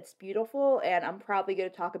great and it's beautiful, and I'm probably going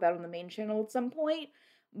to talk about it on the main channel at some point.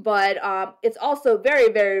 But it's also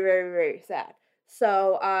very, very, very, very sad.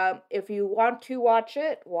 So if you want to watch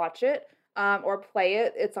it, or play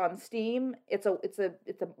it. It's on Steam. It's a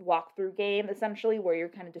walkthrough game essentially where you're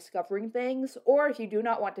kind of discovering things. Or if you do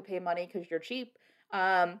not want to pay money because you're cheap,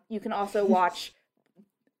 you can also watch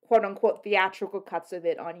quote unquote theatrical cuts of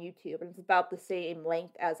it on YouTube, and it's about the same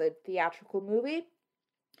length as a theatrical movie,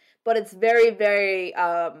 but it's very, very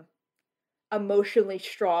emotionally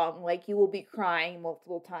strong. Like, you will be crying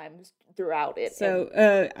multiple times throughout it.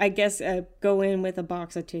 So I guess go in with a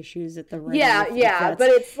box of tissues at the ready. Yeah, but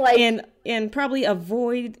it's like, and probably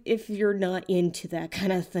avoid if you're not into that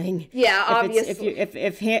kind of thing. Yeah, obviously.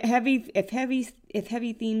 If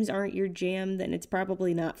heavy themes aren't your jam, then it's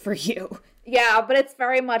probably not for you. Yeah, but it's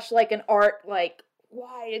very much like an art, like,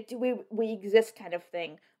 why do we exist kind of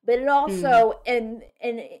thing. But it also and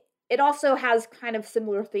it also has kind of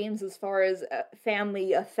similar themes as far as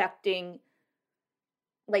family affecting,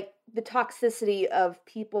 like, the toxicity of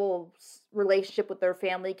people's relationship with their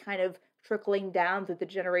family kind of trickling down through the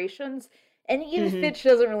generations. And Edith Finch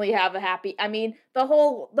doesn't really have a happy. I mean, the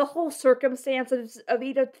whole circumstances of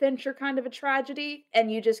Edith Finch are kind of a tragedy,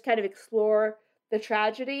 and you just kind of explore the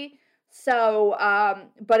tragedy. So,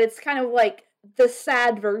 but it's kind of like the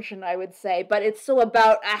sad version, I would say. But it's still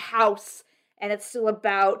about a house, and it's still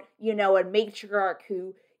about, you know, a matriarch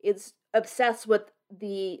who is obsessed with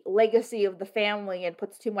the legacy of the family and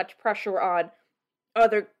puts too much pressure on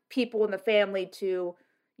other people in the family to,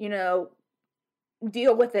 you know,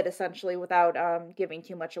 deal with it essentially without giving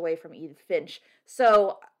too much away from Edith Finch.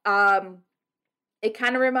 So it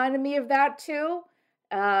kind of reminded me of that too.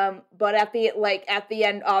 But at the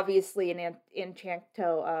end, obviously in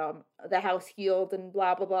Encanto, the house healed and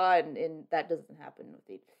blah blah blah, and that doesn't happen with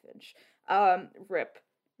Edith Finch. Rip,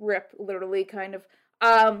 literally, kind of.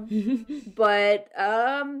 But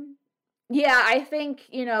yeah, I think,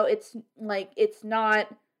 you know, it's not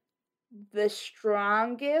the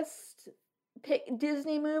strongest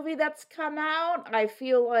Disney movie that's come out. I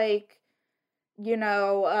feel like, you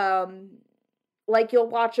know, like you'll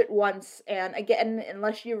watch it once, and again,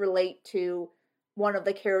 unless you relate to one of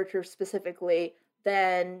the characters specifically,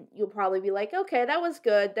 then you'll probably be like, okay, that was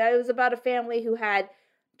good. That was about a family who had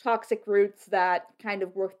toxic roots that kind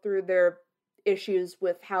of worked through their issues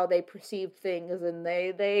with how they perceived things, and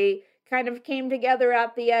they kind of came together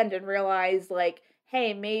at the end and realized, like,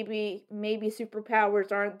 hey, maybe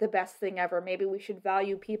superpowers aren't the best thing ever. Maybe we should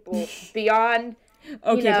value people beyond.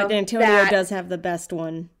 Okay, you know, but Antonio does have the best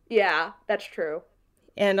one. Yeah, that's true.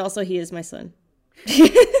 And also, he is my son.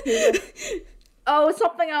 Oh,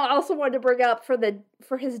 something I also wanted to bring up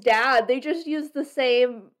for his dad. They just used the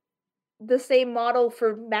same model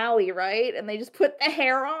for Maui, right? And they just put the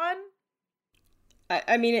hair on.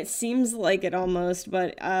 I mean, it seems like it almost,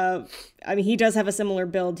 but I mean, he does have a similar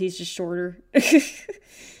build. He's just shorter.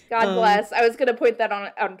 God bless. I was gonna point that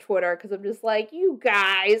on Twitter because I'm just like, you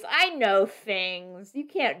guys, I know things. You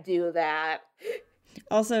can't do that.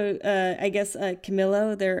 Also, I guess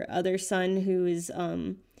Camillo, their other son, who is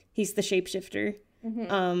he's the shapeshifter.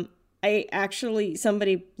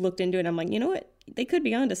 Somebody looked into it. And I'm like, you know what? They could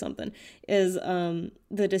be onto something. Is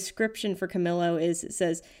the description for Camillo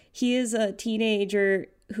says he is a teenager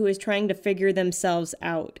who is trying to figure themselves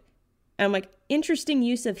out. And I'm like, interesting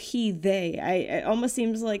use of he, they. It almost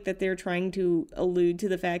seems like that they're trying to allude to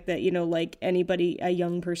the fact that, you know, like anybody, a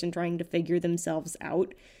young person trying to figure themselves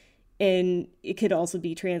out. And it could also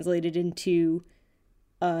be translated into,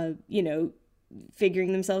 you know,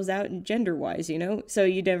 figuring themselves out gender-wise, you know? So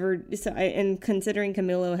you never... and considering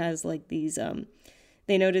Camillo has, like, these...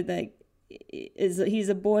 they noted that he's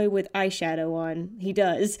a boy with eyeshadow on. He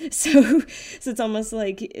does. So it's almost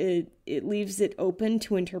like it leaves it open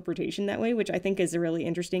to interpretation that way, which I think is really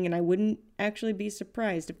interesting, and I wouldn't actually be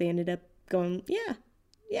surprised if they ended up going,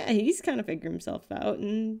 yeah, he's kind of figuring himself out,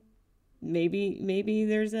 and maybe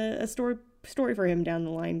there's a story for him down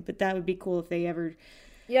the line, but that would be cool if they ever...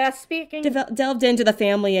 Yeah, speaking... delved into the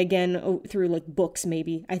family again through, like, books,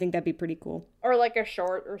 maybe. I think that'd be pretty cool. Or, like, a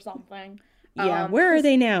short or something. Yeah, where are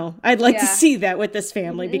they now? I'd like to see that with this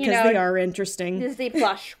family, because they are interesting. Disney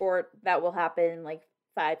Plus short that will happen in, like,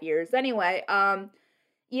 5 years. Anyway,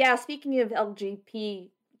 yeah, speaking of LG,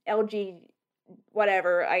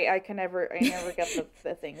 whatever, I never get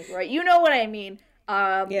the things right. You know what I mean.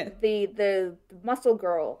 The muscle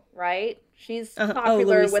girl, right? She's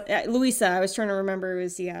popular with Louisa. I was trying to remember.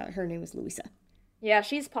 Her name was Louisa. Yeah,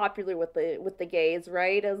 she's popular with the gays,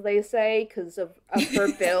 right? As they say, because of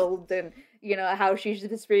her build and, you know, how she's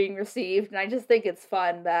just being received. And I just think it's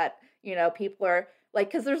fun that, you know, people are like,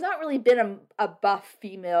 because there's not really been a buff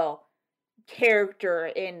female character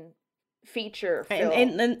in feature film.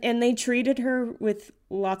 And they treated her with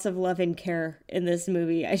lots of love and care in this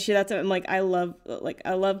movie. I'm like, I love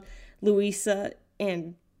Louisa,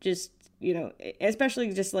 and just, you know,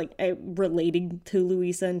 especially just like relating to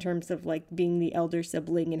Louisa in terms of like being the elder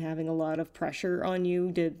sibling and having a lot of pressure on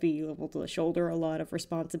you to be able to shoulder a lot of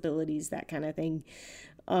responsibilities, that kind of thing.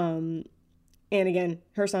 And again,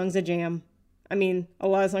 her song's a jam. I mean, a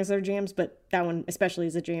lot of songs are jams, but that one especially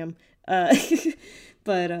is a jam.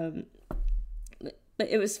 But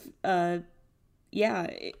it was, and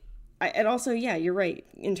also, you're right.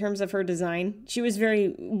 In terms of her design, she was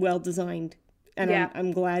very well designed. And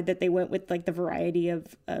I'm glad that they went with, like, the variety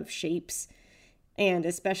of shapes. And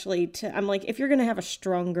especially I'm like, if you're going to have a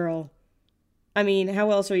strong girl, I mean,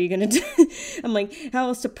 how else are you going to do? I'm like, how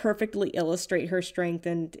else to perfectly illustrate her strength?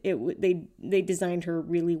 And they designed her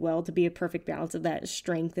really well to be a perfect balance of that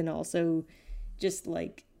strength and also just,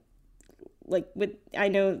 like, like with, I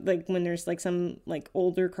know like when there's like some like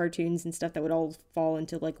older cartoons and stuff that would all fall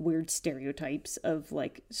into like weird stereotypes of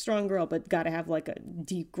like strong girl, but gotta have like a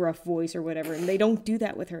deep gruff voice or whatever, and they don't do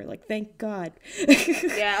that with her, like thank God.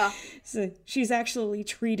 Yeah. So she's actually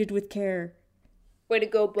treated with care. Way to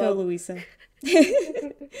go, Bo. Go, Louisa.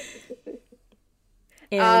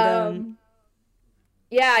 And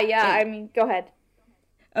yeah, I mean, go ahead.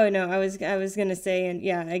 oh no, I was gonna say, and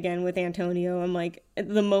yeah, again with Antonio, I'm like,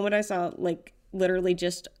 the moment I saw like literally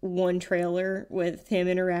just one trailer with him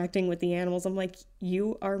interacting with the animals, I'm like,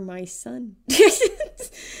 you are my son.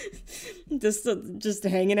 just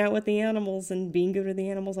hanging out with the animals and being good with the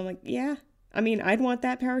animals. I'm like, yeah, I mean, I'd want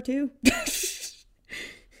that power too.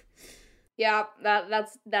 Yeah,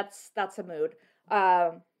 that's a mood.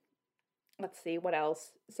 Let's see what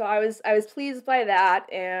else. So I was pleased by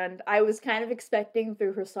that, and I was kind of expecting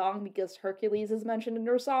through her song, because Hercules is mentioned in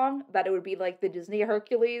her song, that it would be like the Disney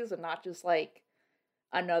Hercules and not just like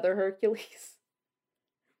another Hercules.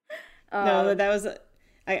 No, that was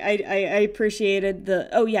I appreciated the,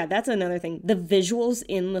 oh yeah, that's another thing, the visuals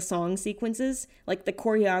in the song sequences, like the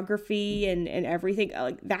choreography and everything,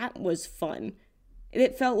 like that was fun.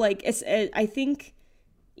 It felt like I think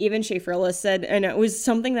even Shafrilla said, and it was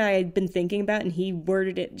something that I had been thinking about, and he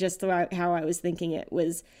worded it just about how I was thinking it,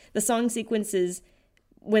 was the song sequences,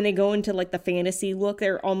 when they go into like the fantasy look,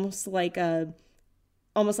 they're almost like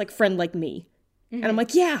Friend Like Me. Mm-hmm. And I'm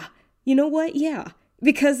like, yeah, you know what? Yeah.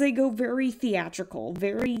 Because they go very theatrical,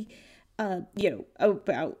 very,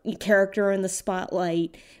 about character in the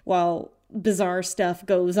spotlight, while bizarre stuff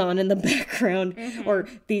goes on in the background, mm-hmm. or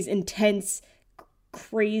these intense,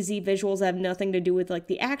 crazy visuals that have nothing to do with like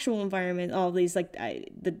the actual environment. All these like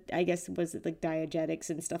I guess was it like diegetics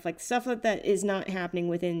and stuff that is not happening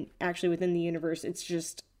within the universe. It's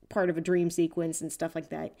just part of a dream sequence and stuff like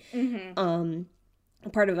that. Mm-hmm.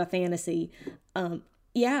 Part of a fantasy.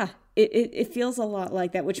 Yeah, it feels a lot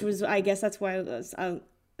like that, which was, I guess that's why there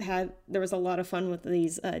was a lot of fun with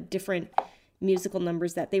these different musical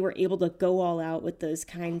numbers, that they were able to go all out with those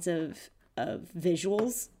kinds of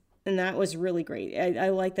visuals. And that was really great. I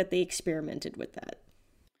like that they experimented with that.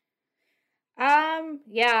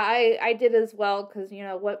 Yeah, I did as well, because, you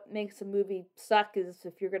know, what makes a movie suck is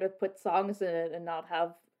if you're going to put songs in it and not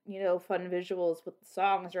have, you know, fun visuals with the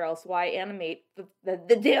songs, or else why animate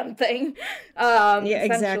the damn thing? Yeah,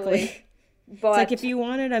 exactly. But it's like, if you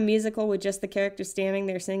wanted a musical with just the characters standing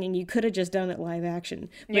there singing, you could have just done it live action.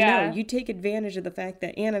 But yeah, no, you take advantage of the fact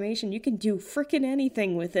that animation, you can do frickin'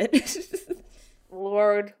 anything with it.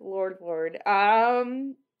 Lord.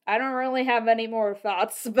 I don't really have any more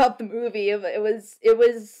thoughts about the movie. It was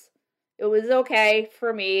okay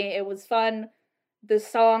for me. It was fun. The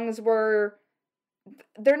songs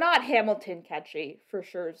they're not Hamilton catchy, for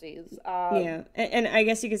sure. Yeah, and I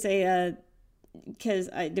guess you could say, because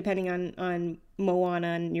depending on Moana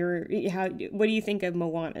and what do you think of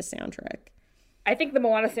Moana's soundtrack? I think the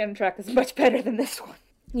Moana soundtrack is much better than this one.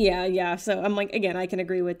 Yeah. So I'm like, again, I can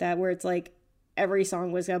agree with that, where it's like, every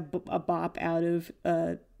song was a bop out of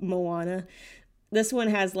Moana. This one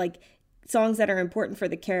has like songs that are important for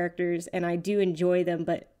the characters, and I do enjoy them,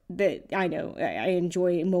 but I know I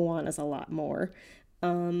enjoy Moana's a lot more.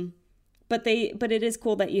 But it is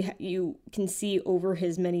cool that you can see over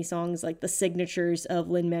his many songs like the signatures of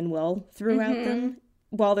Lin-Manuel throughout mm-hmm. them,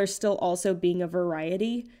 while there's still also being a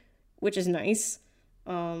variety, which is nice.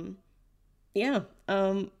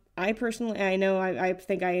 I personally, I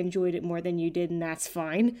think I enjoyed it more than you did, and that's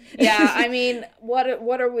fine. Yeah, I mean, what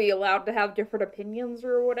are we allowed to have different opinions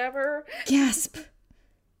or whatever? Gasp!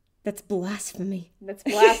 That's blasphemy. That's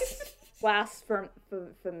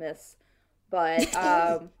blasphemous. But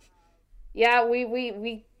yeah, we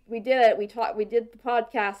did it. We did the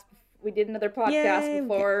podcast. We did another podcast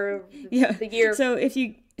before the year. So if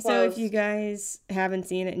you guys haven't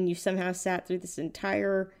seen it and you somehow sat through this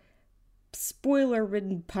entire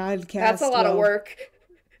spoiler-ridden podcast, that's a lot of work.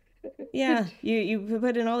 Yeah, you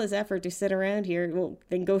put in all this effort to sit around here. Well,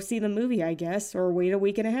 then go see the movie, I guess, or wait a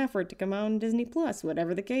week and a half for it to come out on Disney Plus,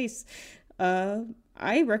 whatever the case. I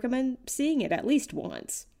recommend seeing it at least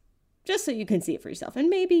once, just so you can see it for yourself, and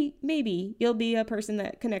maybe you'll be a person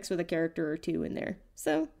that connects with a character or two in there.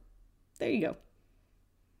 So there you go.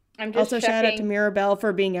 I'm just checking. Shout out to Mirabelle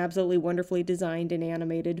for being absolutely wonderfully designed and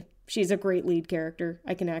animated. She's a great lead character.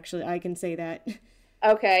 I can say that.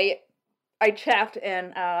 Okay. I checked,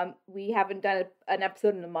 and we haven't done an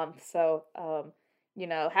episode in a month, so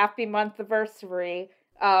happy month anniversary.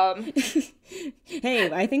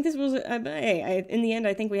 Hey, I think this was in the end,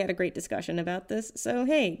 I think we had a great discussion about this. So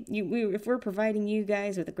hey, if we're providing you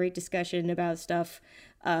guys with a great discussion about stuff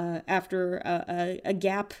after a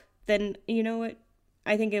gap then you know what?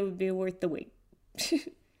 I think it would be worth the wait.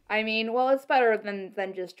 I mean, well, it's better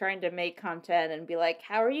than just trying to make content and be like,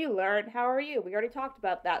 how are you, Lauren? How are you? We already talked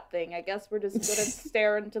about that thing. I guess we're just going to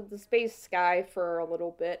stare into the space sky for a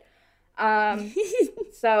little bit.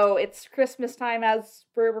 So it's Christmas time as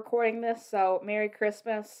we're recording this, so Merry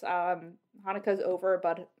Christmas. Hanukkah's over,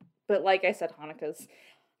 but like I said,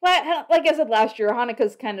 like I said last year,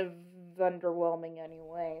 Hanukkah's kind of underwhelming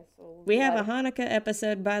anyway. So we have a Hanukkah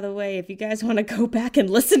episode, by the way, if you guys want to go back and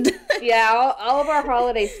listen to it. Yeah, all of our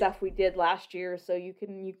holiday stuff we did last year, so you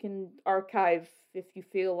can archive if you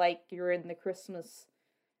feel like you're in the Christmas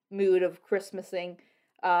mood of Christmasing.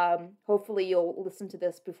 Hopefully you'll listen to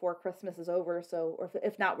this before Christmas is over, so, or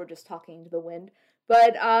if not, we're just talking to the wind.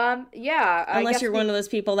 But, yeah. Unless you're one of those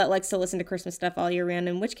people that likes to listen to Christmas stuff all year round,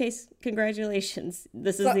 in which case, congratulations.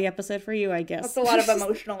 This is the episode for you, I guess. That's a lot of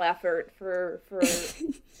emotional effort for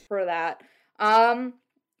that.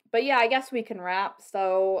 But yeah, I guess we can wrap.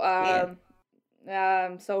 So,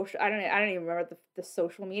 so I don't even remember the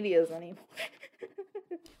social medias anymore.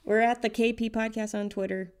 We're at the KP Podcast on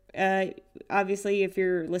Twitter. Obviously, if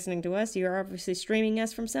you're listening to us, you're obviously streaming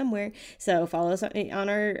us from somewhere. So follow us on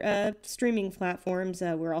our streaming platforms.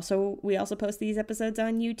 We also post these episodes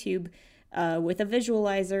on YouTube with a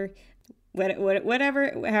visualizer.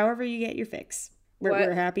 Whatever, however you get your fix.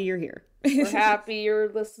 We're happy you're here. We're happy you're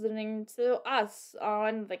listening to us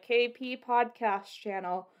on the KP Podcast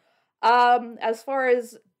channel. As far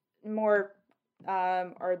as more,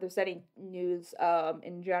 or there's any news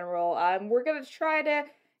in general, we're gonna try to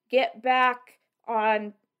get back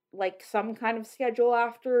on like some kind of schedule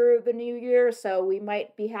after the new year, so we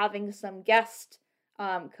might be having some guest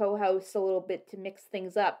co-hosts a little bit to mix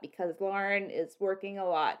things up because Lauren is working a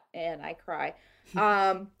lot and I cry.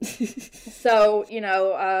 So,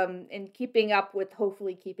 and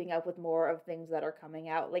hopefully keeping up with more of things that are coming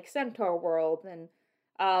out, like Centaur World. And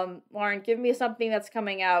Lauren, give me something that's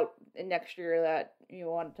coming out next year that you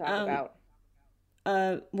want to talk about.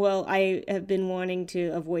 Well, I have been wanting to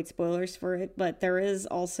avoid spoilers for it, but there is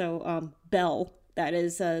also Belle. That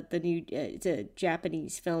is the new, it's a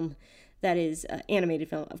Japanese film that is animated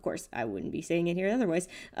film. Of course, I wouldn't be saying it here otherwise.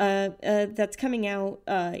 That's coming out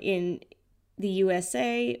in the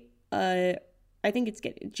USA. I think it's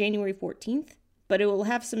January 14th, but it will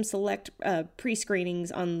have some select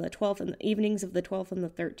pre-screenings on the 12th and the evenings of the 12th and the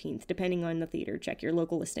 13th, depending on the theater. Check your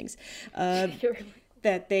local listings.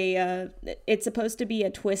 That it's supposed to be a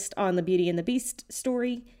twist on the Beauty and the Beast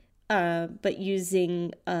story, but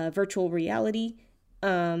using virtual reality,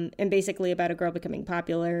 and basically about a girl becoming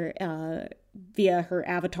popular via her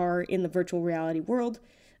avatar in the virtual reality world.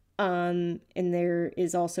 And there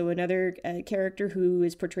is also another character who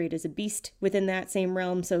is portrayed as a beast within that same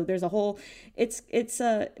realm. So there's a whole,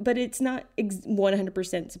 but it's not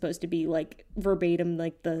 100% supposed to be like verbatim,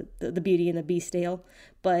 like the Beauty and the Beast tale.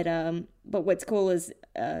 But what's cool is,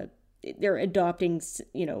 they're adopting,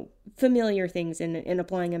 familiar things and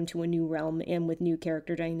applying them to a new realm and with new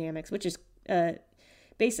character dynamics, which is,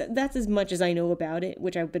 that's as much as I know about it,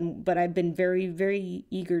 I've been very, very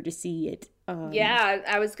eager to see it. Yeah,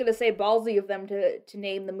 I was gonna say ballsy of them to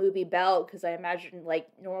name the movie Belle, because I imagine like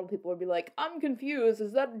normal people would be like, I'm confused,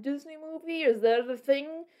 is that a Disney movie? Is that a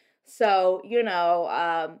thing? So,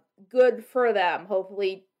 good for them.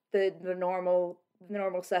 Hopefully the normal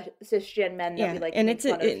cisgen men that we like to make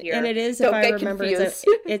fun of here. And it is, don't if I remember, confused.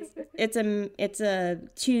 it's a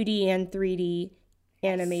 2D and 3D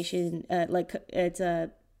animation, it's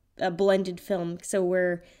a blended film, so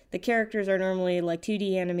where the characters are normally like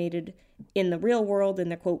 2D animated in the real world, in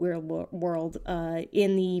the quote real world,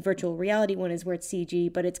 in the virtual reality one is where it's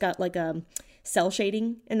CG, but it's got like a cell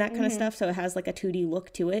shading and that kind of stuff, so it has like a 2D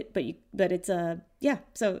look to it, but it's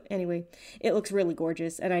so anyway, it looks really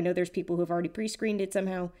gorgeous, and I know there's people who have already pre-screened it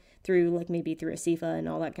somehow through ASIFA and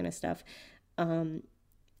all that kind of stuff, and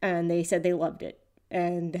they said they loved it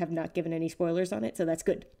and have not given any spoilers on it, so that's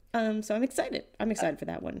good. So I'm excited for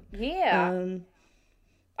that one. Yeah.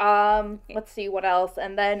 Let's see what else,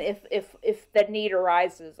 and then if the need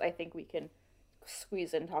arises, I think we can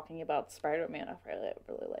squeeze in talking about Spider-Man if I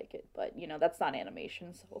really like it, but that's not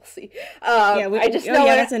animation, so we'll see.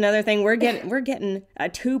 That's another thing. We're getting a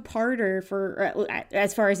two-parter for,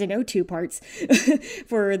 as far as I know, 2 parts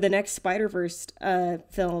for the next Spider-Verse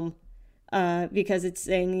film, because it's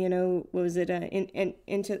saying, what was it,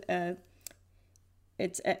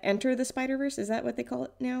 it's Enter the Spider-Verse? Is that what they call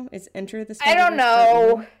it now? It's Enter the Spider-Verse? I don't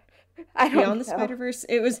know. Beyond the Spider-Verse?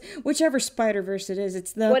 It was whichever Spider-Verse it is.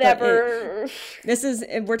 It's not whatever.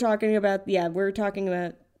 We're talking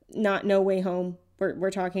about not No Way Home,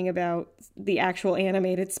 we're talking about the actual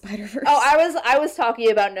animated Spider-Verse. Oh, I was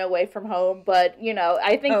talking about No Way From Home, but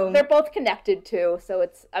I think they're both connected too. So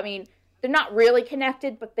they're not really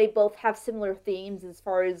connected, but they both have similar themes as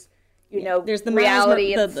far as there's the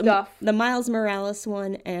reality and stuff. The Miles Morales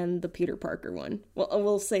one and the Peter Parker one. Well,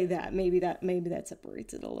 we'll say that maybe that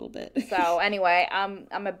separates it a little bit. So anyway, I'm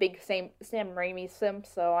a big Sam Raimi simp,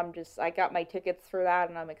 so I got my tickets for that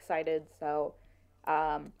and I'm excited. So.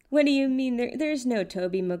 What do you mean? There's no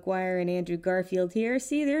Tobey Maguire and Andrew Garfield here.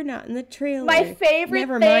 See, they're not in the trailer. My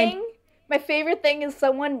favorite thing is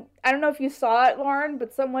someone, I don't know if you saw it, Lauren,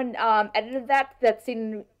 but someone edited that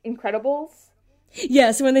scene in Incredibles.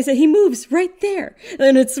 Yes, when they say he moves right there,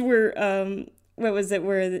 and it's where what was it?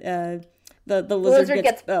 Where the lizard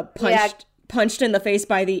gets punched in the face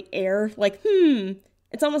by the air. Like,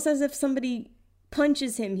 it's almost as if somebody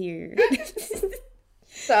punches him here.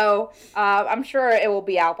 So I'm sure it will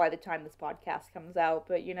be out by the time this podcast comes out.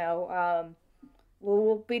 But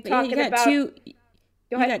we'll be talking about.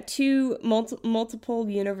 You got two multiple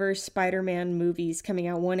universe Spider-Man movies coming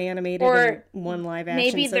out, one animated and one live action.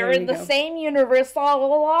 Maybe they're in the same universe all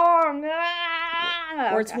along.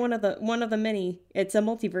 Or it's one of the many. It's a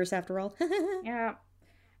multiverse after all. Yeah.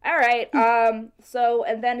 All right. So,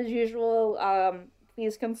 and then as usual,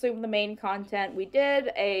 please consume the main content. We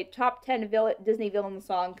did a top 10 Disney villain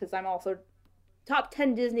song because I'm also top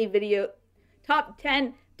 10 Disney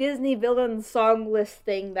villain song list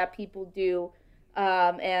thing that people do.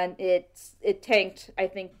 And it tanked, I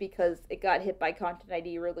think, because it got hit by Content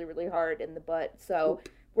ID really, really hard in the butt. So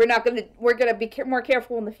we're gonna be more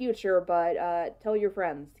careful in the future. But tell your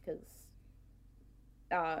friends because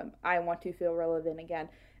I want to feel relevant again.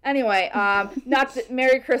 Anyway,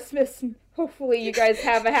 Merry Christmas. Hopefully, you guys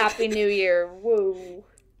have a Happy New Year. Woo.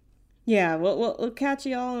 Yeah, we'll catch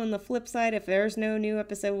you all on the flip side. If there's no new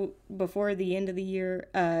episode before the end of the year,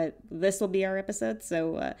 this will be our episode.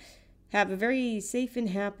 So. Have a very safe and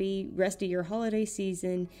happy rest of your holiday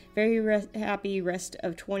season. Very happy rest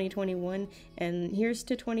of 2021. And here's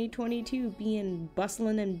to 2022 being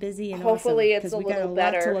bustling and busy and hopefully awesome. It's a little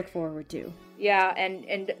better. Because we got a lot to look forward to. Yeah,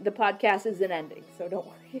 and the podcast isn't ending, so don't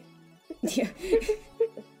worry. Yeah.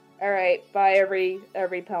 All right, bye every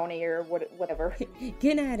pony or whatever.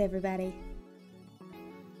 Good night, everybody.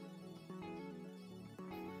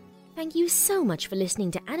 Thank you so much for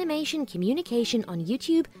listening to Animation Communication on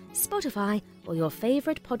YouTube, Spotify, or your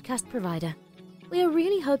favorite podcast provider. We are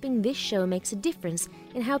really hoping this show makes a difference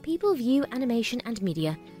in how people view animation and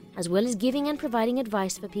media, as well as giving and providing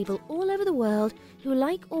advice for people all over the world who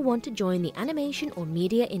like or want to join the animation or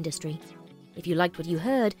media industry. If you liked what you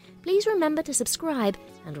heard, please remember to subscribe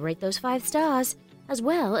and rate those 5 stars, as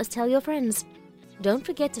well as tell your friends. Don't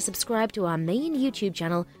forget to subscribe to our main YouTube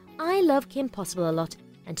channel, I Love Kim Possible a Lot,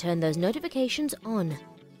 and turn those notifications on.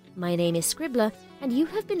 My name is Scribbler, and you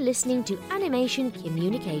have been listening to Animation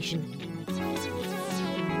Communication.